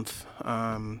month.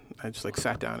 I just like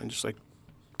sat down and just like,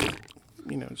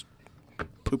 just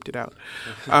pooped it out.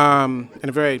 So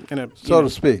to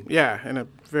speak. Yeah, in a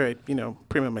very,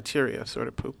 prima materia sort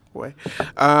of poop way.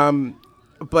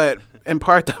 But in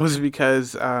part that was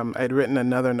because I'd written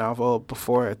another novel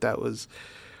before it that was,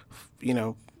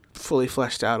 fully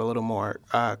fleshed out, a little more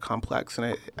complex,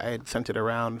 and I had sent it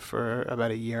around for about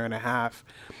a year and a half,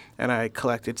 and I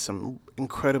collected some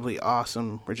incredibly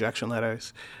awesome rejection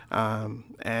letters,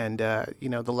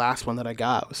 the last one that I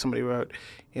got was somebody wrote,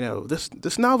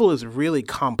 this novel is really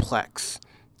complex.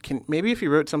 Maybe if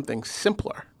you wrote something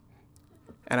simpler.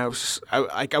 And I was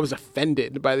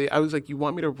offended by I was like, you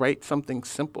want me to write something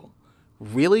simple?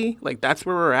 Really? Like, that's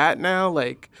where we're at now?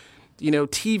 Like,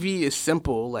 TV is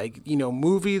simple. Like,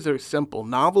 movies are simple.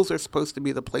 Novels are supposed to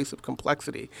be the place of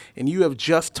complexity. And you have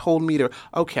just told me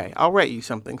okay, I'll write you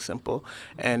something simple.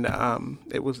 And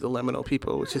it was The Liminal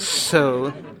People, which is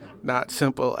so not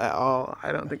simple at all.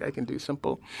 I don't think I can do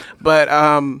simple. But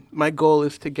my goal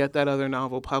is to get that other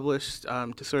novel published,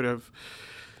 to sort of...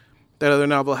 That other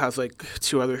novel has like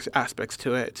two other aspects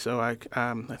to it, so I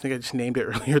think I just named it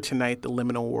earlier tonight, The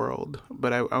Liminal World.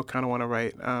 But I kind of want to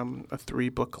write a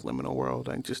 3-book Liminal World.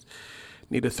 I just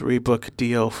need a 3-book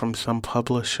deal from some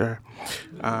publisher,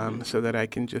 so that I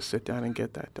can just sit down and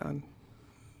get that done.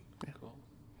 Yeah.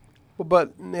 Well,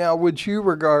 but now, would you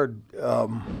regard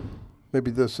maybe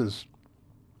this is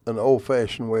an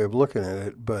old-fashioned way of looking at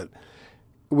it, but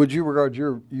would you regard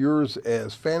yours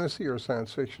as fantasy or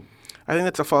science fiction? I think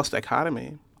that's a false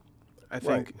dichotomy. I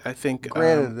think.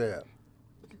 Granted that.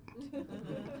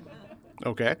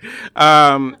 Okay.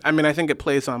 I think it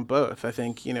plays on both. I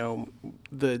think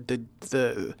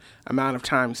the amount of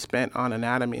time spent on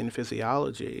anatomy and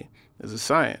physiology is a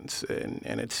science,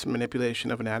 and it's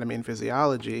manipulation of anatomy and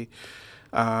physiology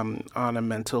on a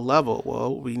mental level.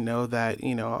 Well, we know that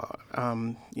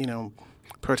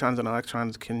protons and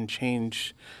electrons can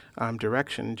change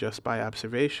direction just by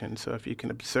observation. So if you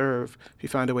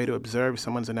find a way to observe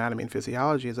someone's anatomy and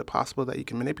physiology, is it possible that you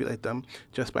can manipulate them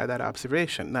just by that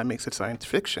observation? That makes it science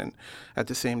fiction. At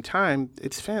the same time,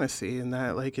 it's fantasy in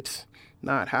that it's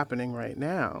not happening right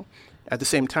now. At the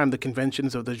same time, the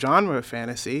conventions of the genre of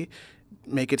fantasy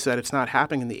make it so that it's not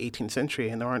happening in the 18th century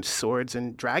and there aren't swords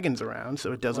and dragons around,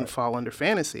 so it doesn't fall under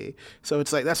fantasy. So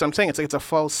it's like, that's what I'm saying. It's like it's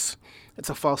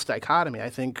a false dichotomy.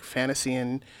 I think fantasy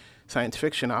and science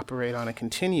fiction operate on a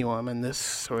continuum, and this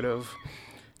sort of,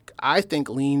 I think,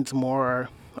 leans more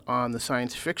on the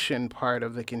science fiction part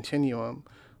of the continuum.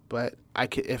 But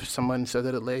if someone said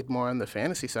that it laid more on the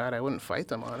fantasy side, I wouldn't fight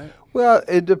them on it. Well,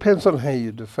 it depends on how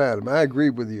you define them. I agree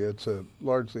with you. It's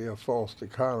largely a false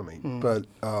dichotomy. But,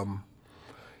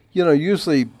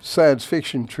 usually science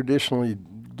fiction traditionally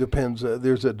depends.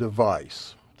 There's a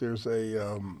device. There's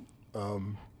a...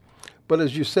 but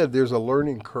as you said, there's a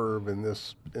learning curve in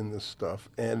this stuff.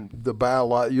 And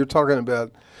you're talking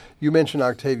about... You mentioned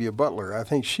Octavia Butler. I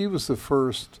think she was the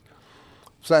first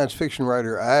science fiction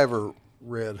writer I ever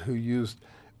read who used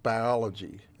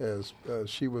biology, as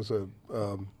she was it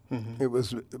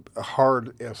was a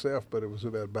hard SF, but it was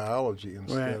about biology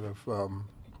instead of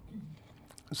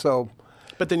so.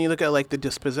 But then you look at like The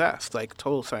Dispossessed, like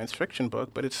total science fiction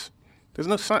book, but there's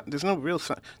no real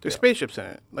science. There's spaceships in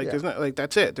it. Like there's not, like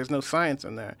that's it. There's no science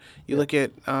in there. You look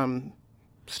at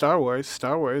Star Wars.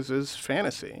 Star Wars is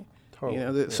fantasy.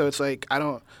 Totally. So it's like I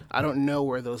don't know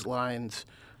where those lines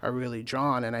are really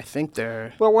drawn, and I think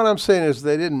they're. Well, what I'm saying is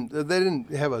they didn't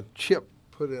have a chip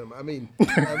put in them. I mean,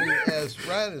 as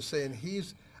Ryan is saying,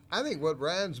 I think what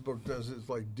Ryan's book does is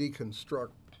like deconstruct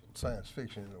science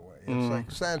fiction in a way. It's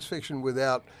like science fiction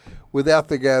without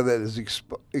the guy that is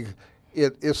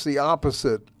it's the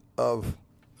opposite of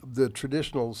the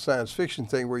traditional science fiction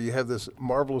thing where you have this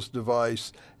marvelous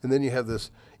device and then you have this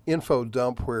info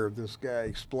dump where this guy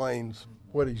explains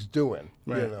what he's doing,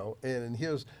 and in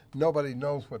his nobody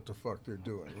knows what the fuck they're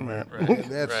doing, and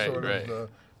that's sort of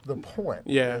the point.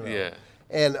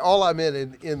 And all I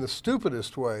meant in the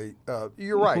stupidest way,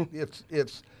 you're right.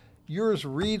 It's yours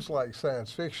reads like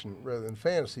science fiction rather than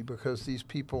fantasy because these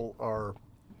people are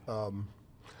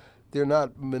they're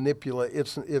not manipulate.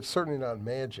 It's certainly not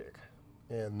magic,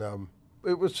 and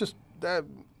it was just that.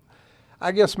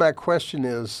 I guess my question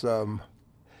is.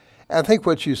 I think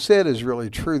what you said is really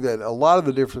true, that a lot of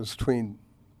the difference between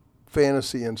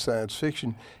fantasy and science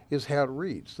fiction is how it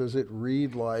reads. Does it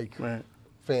read like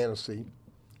fantasy?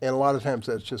 And a lot of times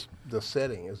that's just the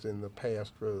setting is in the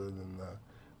past rather than the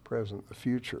present, the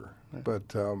future. But,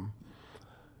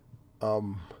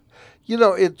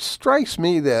 it strikes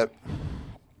me that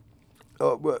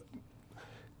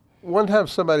one time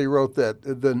somebody wrote that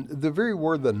the very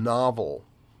word the novel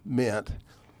meant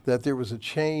that there was a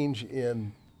change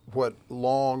in what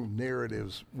long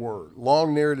narratives were.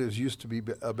 Long narratives used to be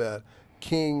about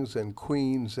kings and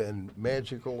queens and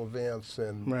magical events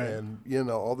and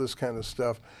all this kind of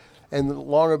stuff. And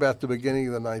long about the beginning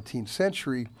of the 19th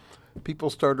century, people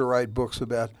started to write books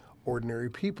about ordinary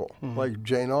people, like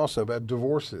Jane Austen, about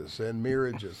divorces and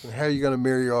marriages and how you're going to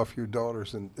marry off your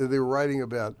daughters. And they were writing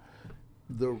about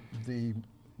the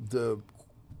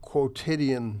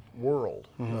quotidian world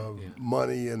of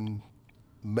money and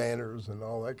manners and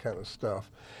all that kind of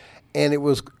stuff, and it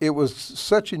was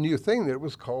such a new thing that it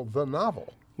was called the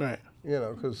novel,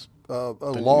 because a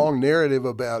long narrative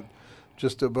about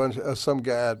just a bunch of some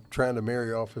guy trying to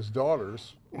marry off his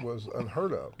daughters was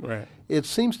unheard of. It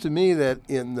seems to me that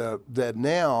that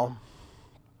now,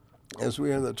 as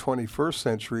we're in the 21st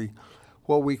century,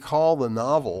 what we call the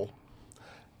novel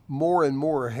more and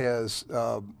more has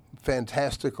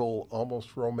fantastical,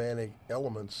 almost romantic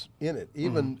elements in it,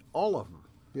 even all of them.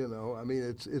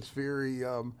 It's very.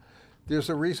 There's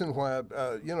a reason why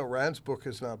Ryan's book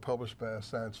is not published by a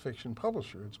science fiction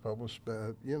publisher. It's published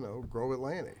by Grove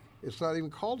Atlantic. It's not even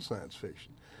called science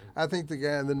fiction. I think the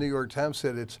guy in the New York Times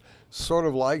said it's sort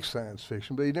of like science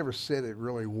fiction, but he never said it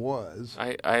really was.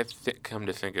 I come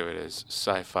to think of it as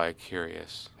sci-fi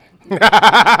curious.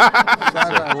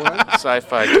 Sci-fi what?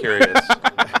 Sci-fi curious.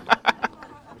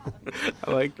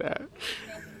 I like that.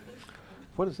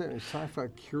 What is that? Sci-fi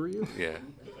curious? Yeah.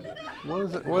 What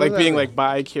is it? Like being like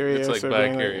bi-curious? It's like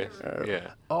bi-curious.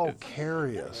 Yeah. Oh,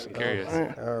 curious. Curious.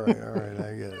 All right,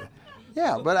 I get it.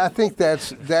 Yeah, but I think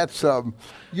that's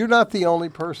you're not the only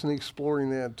person exploring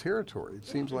that territory. It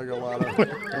seems like a lot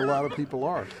of people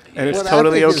are. And it's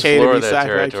totally okay to be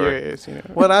sci-fi curious.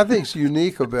 What I think is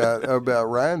unique about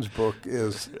Ryan's book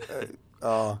is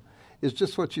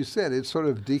just what you said. It sort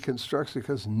of deconstructs it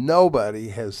because nobody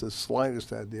has the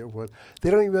slightest idea of what they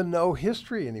don't even know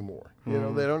history anymore. They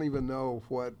don't even know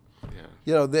what.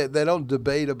 They don't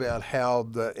debate about how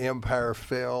the empire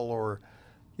fell or.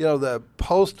 The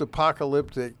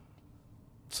post-apocalyptic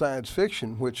science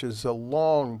fiction, which is a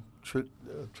long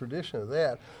tradition of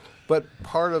that, but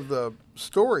part of the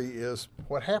story is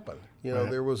what happened.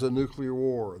 There was a nuclear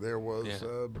war, there was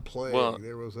a plague,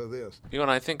 there was a this.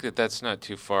 And I think that's not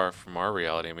too far from our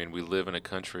reality. I mean, we live in a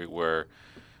country where,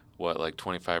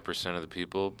 25% of the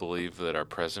people believe that our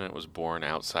president was born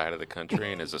outside of the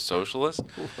country and is a socialist.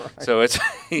 So it's,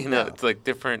 it's like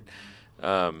different...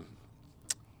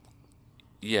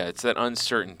 it's that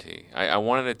uncertainty. I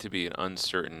wanted it to be an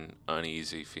uncertain,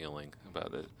 uneasy feeling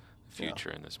about the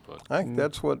future in this book. I think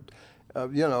that's what,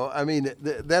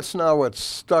 that's not what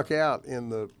stuck out in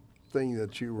the thing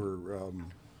that you were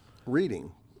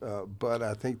reading, but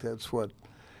I think that's what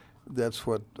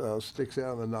sticks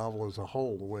out in the novel as a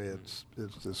whole, the way it's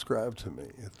described to me.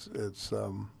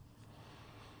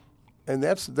 And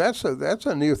that's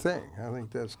a new thing. I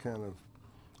think that's kind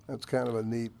of a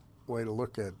neat way to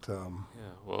look at.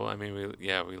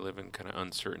 We live in kind of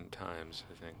uncertain times,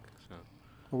 I think. So.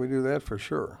 We do that for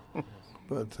sure.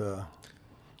 But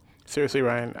seriously,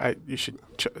 Ryan, you should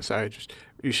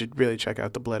you should really check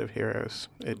out The Blood of Heroes.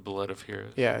 Blood of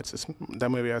Heroes. Yeah, it's that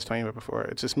movie I was telling you about before.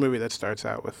 It's this movie that starts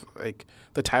out with like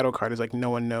the title card is like no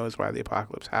one knows why the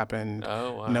apocalypse happened.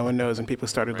 Oh, wow. No one knows, and people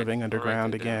started living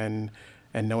underground write that again.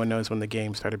 And no one knows when the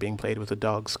game started being played with a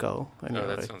dog skull. And Oh,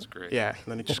 that sounds great. Yeah,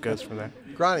 and then it just goes from there.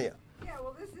 Grania. Yeah,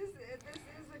 well, this is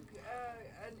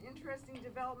an interesting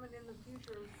development in the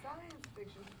future of science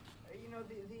fiction.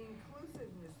 The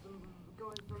inclusiveness,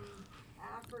 going from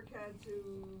Africa to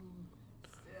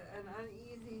an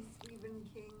uneasy Stephen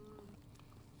King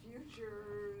future.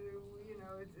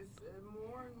 It's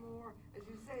more and more, as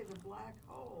you say, the black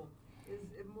hole is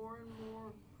more and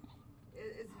more.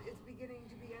 It's beginning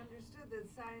to be understood that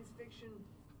science fiction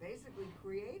basically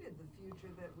created the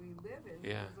future that we live in,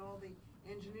 Yeah. because all the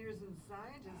engineers and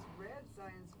scientists read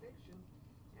science fiction,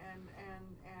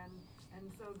 and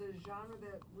so the genre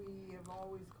that we have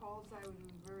always called science,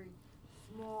 which was very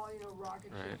small,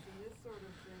 rocket Right. ships and this sort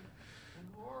of thing, and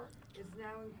horror, is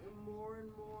now more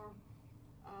and more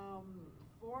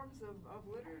forms of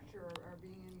literature are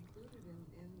being included in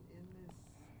this.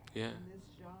 Yeah. In this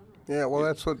genre. Yeah, well,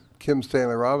 that's what Kim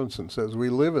Stanley Robinson says. We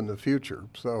live in the future.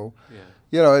 So,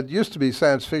 Yeah. it used to be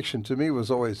science fiction to me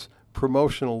was always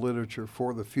promotional literature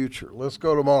for the future. Let's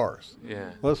go to Mars.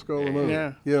 Yeah. Let's go to the moon.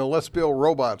 Yeah. Let's build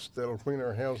robots that'll clean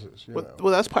our houses.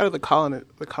 Well, that's part of the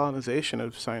colonization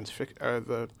of science fiction,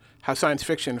 how science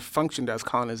fiction functioned as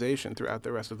colonization throughout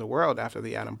the rest of the world after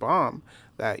the atom bomb.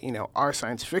 That our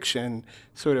science fiction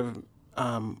sort of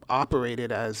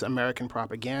operated as American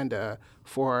propaganda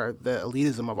for the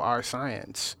elitism of our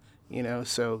science.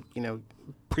 So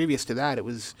previous to that, it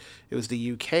was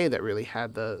the UK that really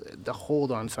had the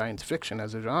hold on science fiction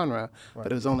as a genre. Right.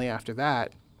 But it was only after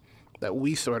that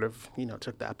we sort of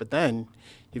took that. But then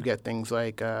you get things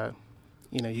like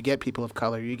you get people of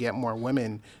color, you get more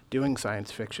women doing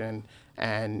science fiction,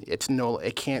 and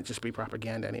it can't just be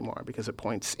propaganda anymore because it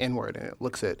points inward and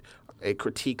it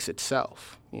critiques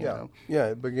itself. You know? Yeah,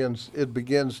 it begins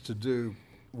to do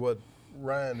what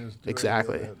Ryan is doing.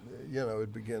 Exactly.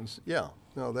 It begins. Yeah,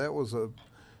 no, that was a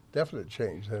definite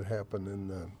change that happened in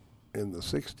the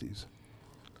 '60s.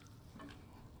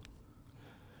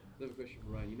 I have a question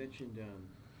for Ryan. You mentioned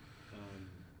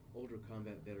older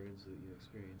combat veterans that you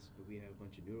experienced, but we have a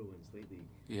bunch of newer ones lately.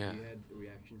 Yeah. Have you had a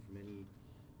reaction from any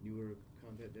newer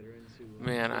combat veterans who?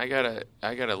 Man, I got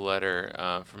a letter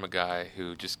from a guy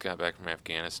who just got back from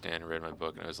Afghanistan, read my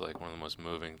book, and it was like one of the most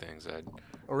moving things I'd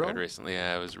read recently.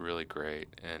 Yeah, it was really great,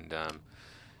 and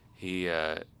he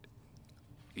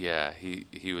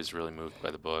was really moved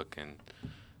by the book, and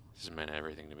just meant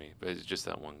everything to me. But it's just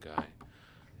that one guy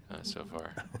so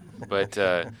far. But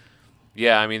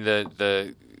I mean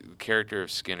the character of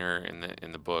Skinner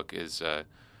in the book is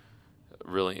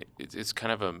really it's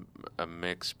kind of a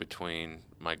mix between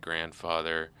my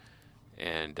grandfather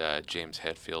and James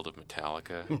Hetfield of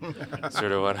Metallica.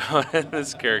 Sort of what I wanted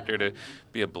this character to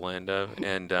be a blend of,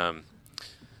 and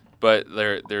but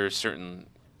there are certain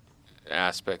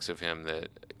aspects of him that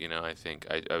I think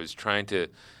I was trying to,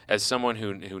 as someone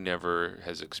who never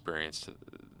has experienced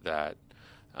that,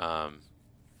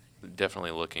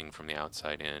 definitely looking from the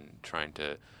outside in, trying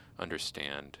to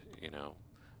understand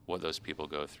what those people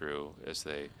go through as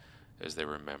they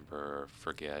remember or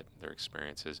forget their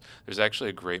experiences. There's actually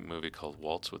a great movie called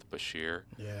Waltz with Bashir.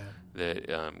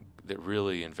 That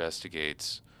really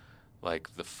investigates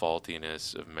like the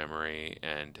faultiness of memory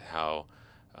and how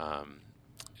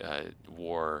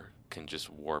war can just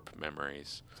warp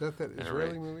memories. Is that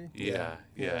Israeli movie? Yeah,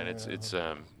 and it's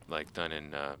like done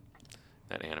in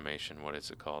that animation. What is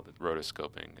it called?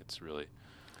 Rotoscoping. It's really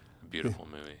a beautiful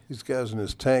movie. These guys in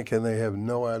this tank and they have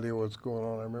no idea what's going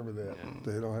on. I remember that. Yeah.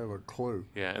 They don't have a clue.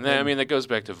 Yeah, and then, that goes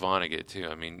back to Vonnegut too.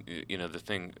 I mean, the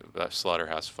thing about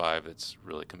Slaughterhouse-Five that's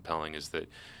really compelling is that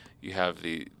you have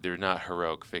they're not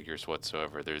heroic figures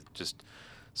whatsoever. They're just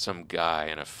some guy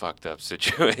in a fucked up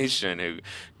situation who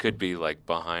could be like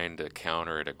behind a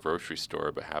counter at a grocery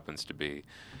store, but happens to be,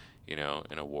 in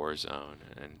a war zone,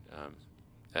 and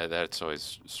that's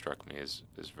always struck me as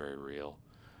very real,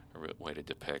 a real way to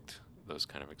depict those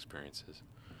kind of experiences.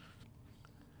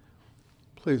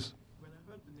 Please. When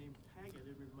I heard the name Taggart,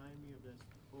 it reminded me of that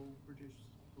old British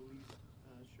police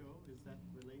show. Is that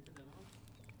related at all?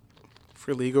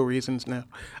 For legal reasons, no.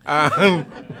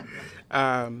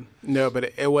 No,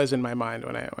 but it was in my mind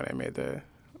when I made the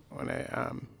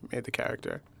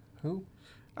character. Who?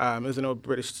 It was an old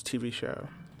British TV show.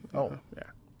 Oh, yeah.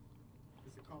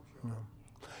 It's a cop show.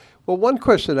 Well, one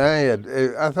question I had,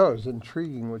 I thought it was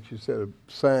intriguing what you said of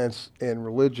science and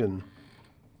religion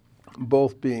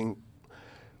both being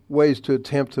ways to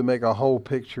attempt to make a whole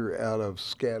picture out of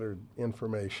scattered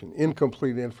information,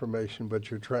 incomplete information,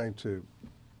 but you're trying to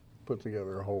put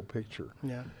together a whole picture.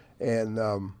 Yeah. And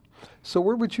so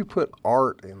where would you put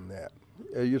art in that?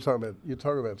 You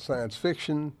talk about science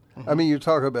fiction. Mm-hmm. I mean, you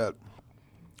talk about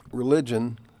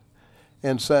religion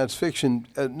and science fiction,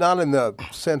 not in the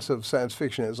sense of science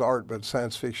fiction as art, but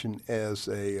science fiction as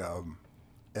a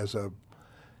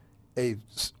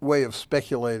way of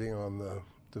speculating on the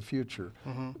future.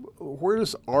 Mm-hmm. Where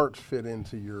does art fit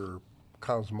into your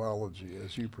cosmology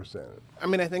as you present it? I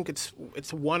mean, I think it's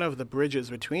one of the bridges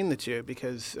between the two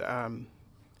because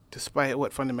despite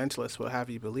what fundamentalists will have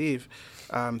you believe,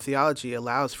 theology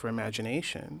allows for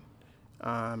imagination,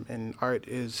 and art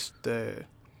is the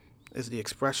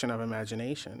expression of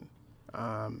imagination.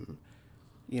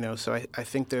 So I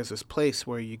think there's this place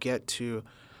where you get to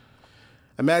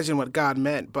imagine what God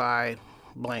meant by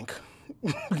blank.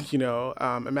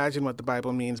 Imagine what the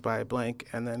Bible means by blank,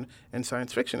 and then in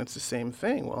science fiction, it's the same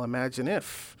thing. Well, imagine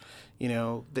if,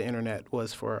 the internet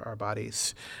was for our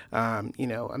bodies.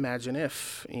 Imagine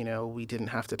if, we didn't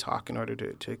have to talk in order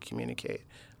to communicate.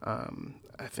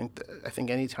 I think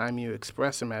anytime you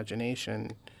express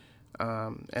imagination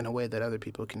in a way that other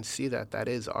people can see that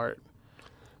is art.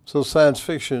 So science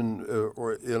fiction,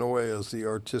 or in a way, is the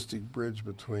artistic bridge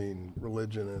between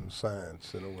religion and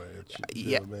science. In a way,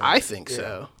 I think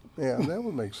so. Yeah, that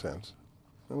would make sense.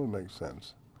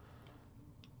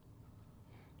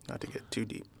 Not to get too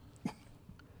deep.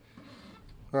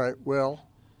 All right. Well,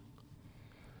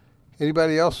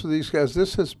 anybody else for these guys?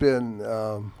 This has been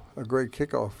a great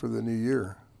kickoff for the new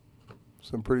year.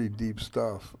 Some pretty deep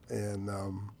stuff, and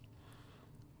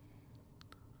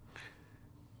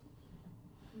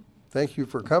thank you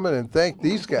for coming, and thank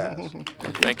these guys.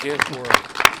 Thank you.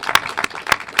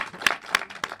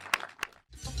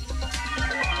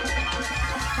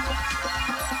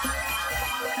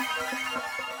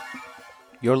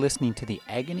 You're listening to the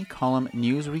Agony Column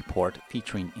News Report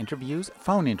featuring interviews,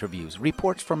 phone interviews,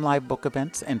 reports from live book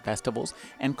events and festivals,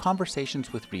 and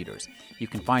conversations with readers. You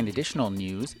can find additional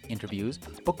news, interviews,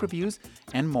 book reviews,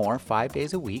 and more 5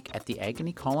 days a week at the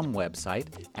Agony Column website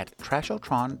at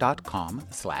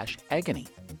trashotron.com/agony.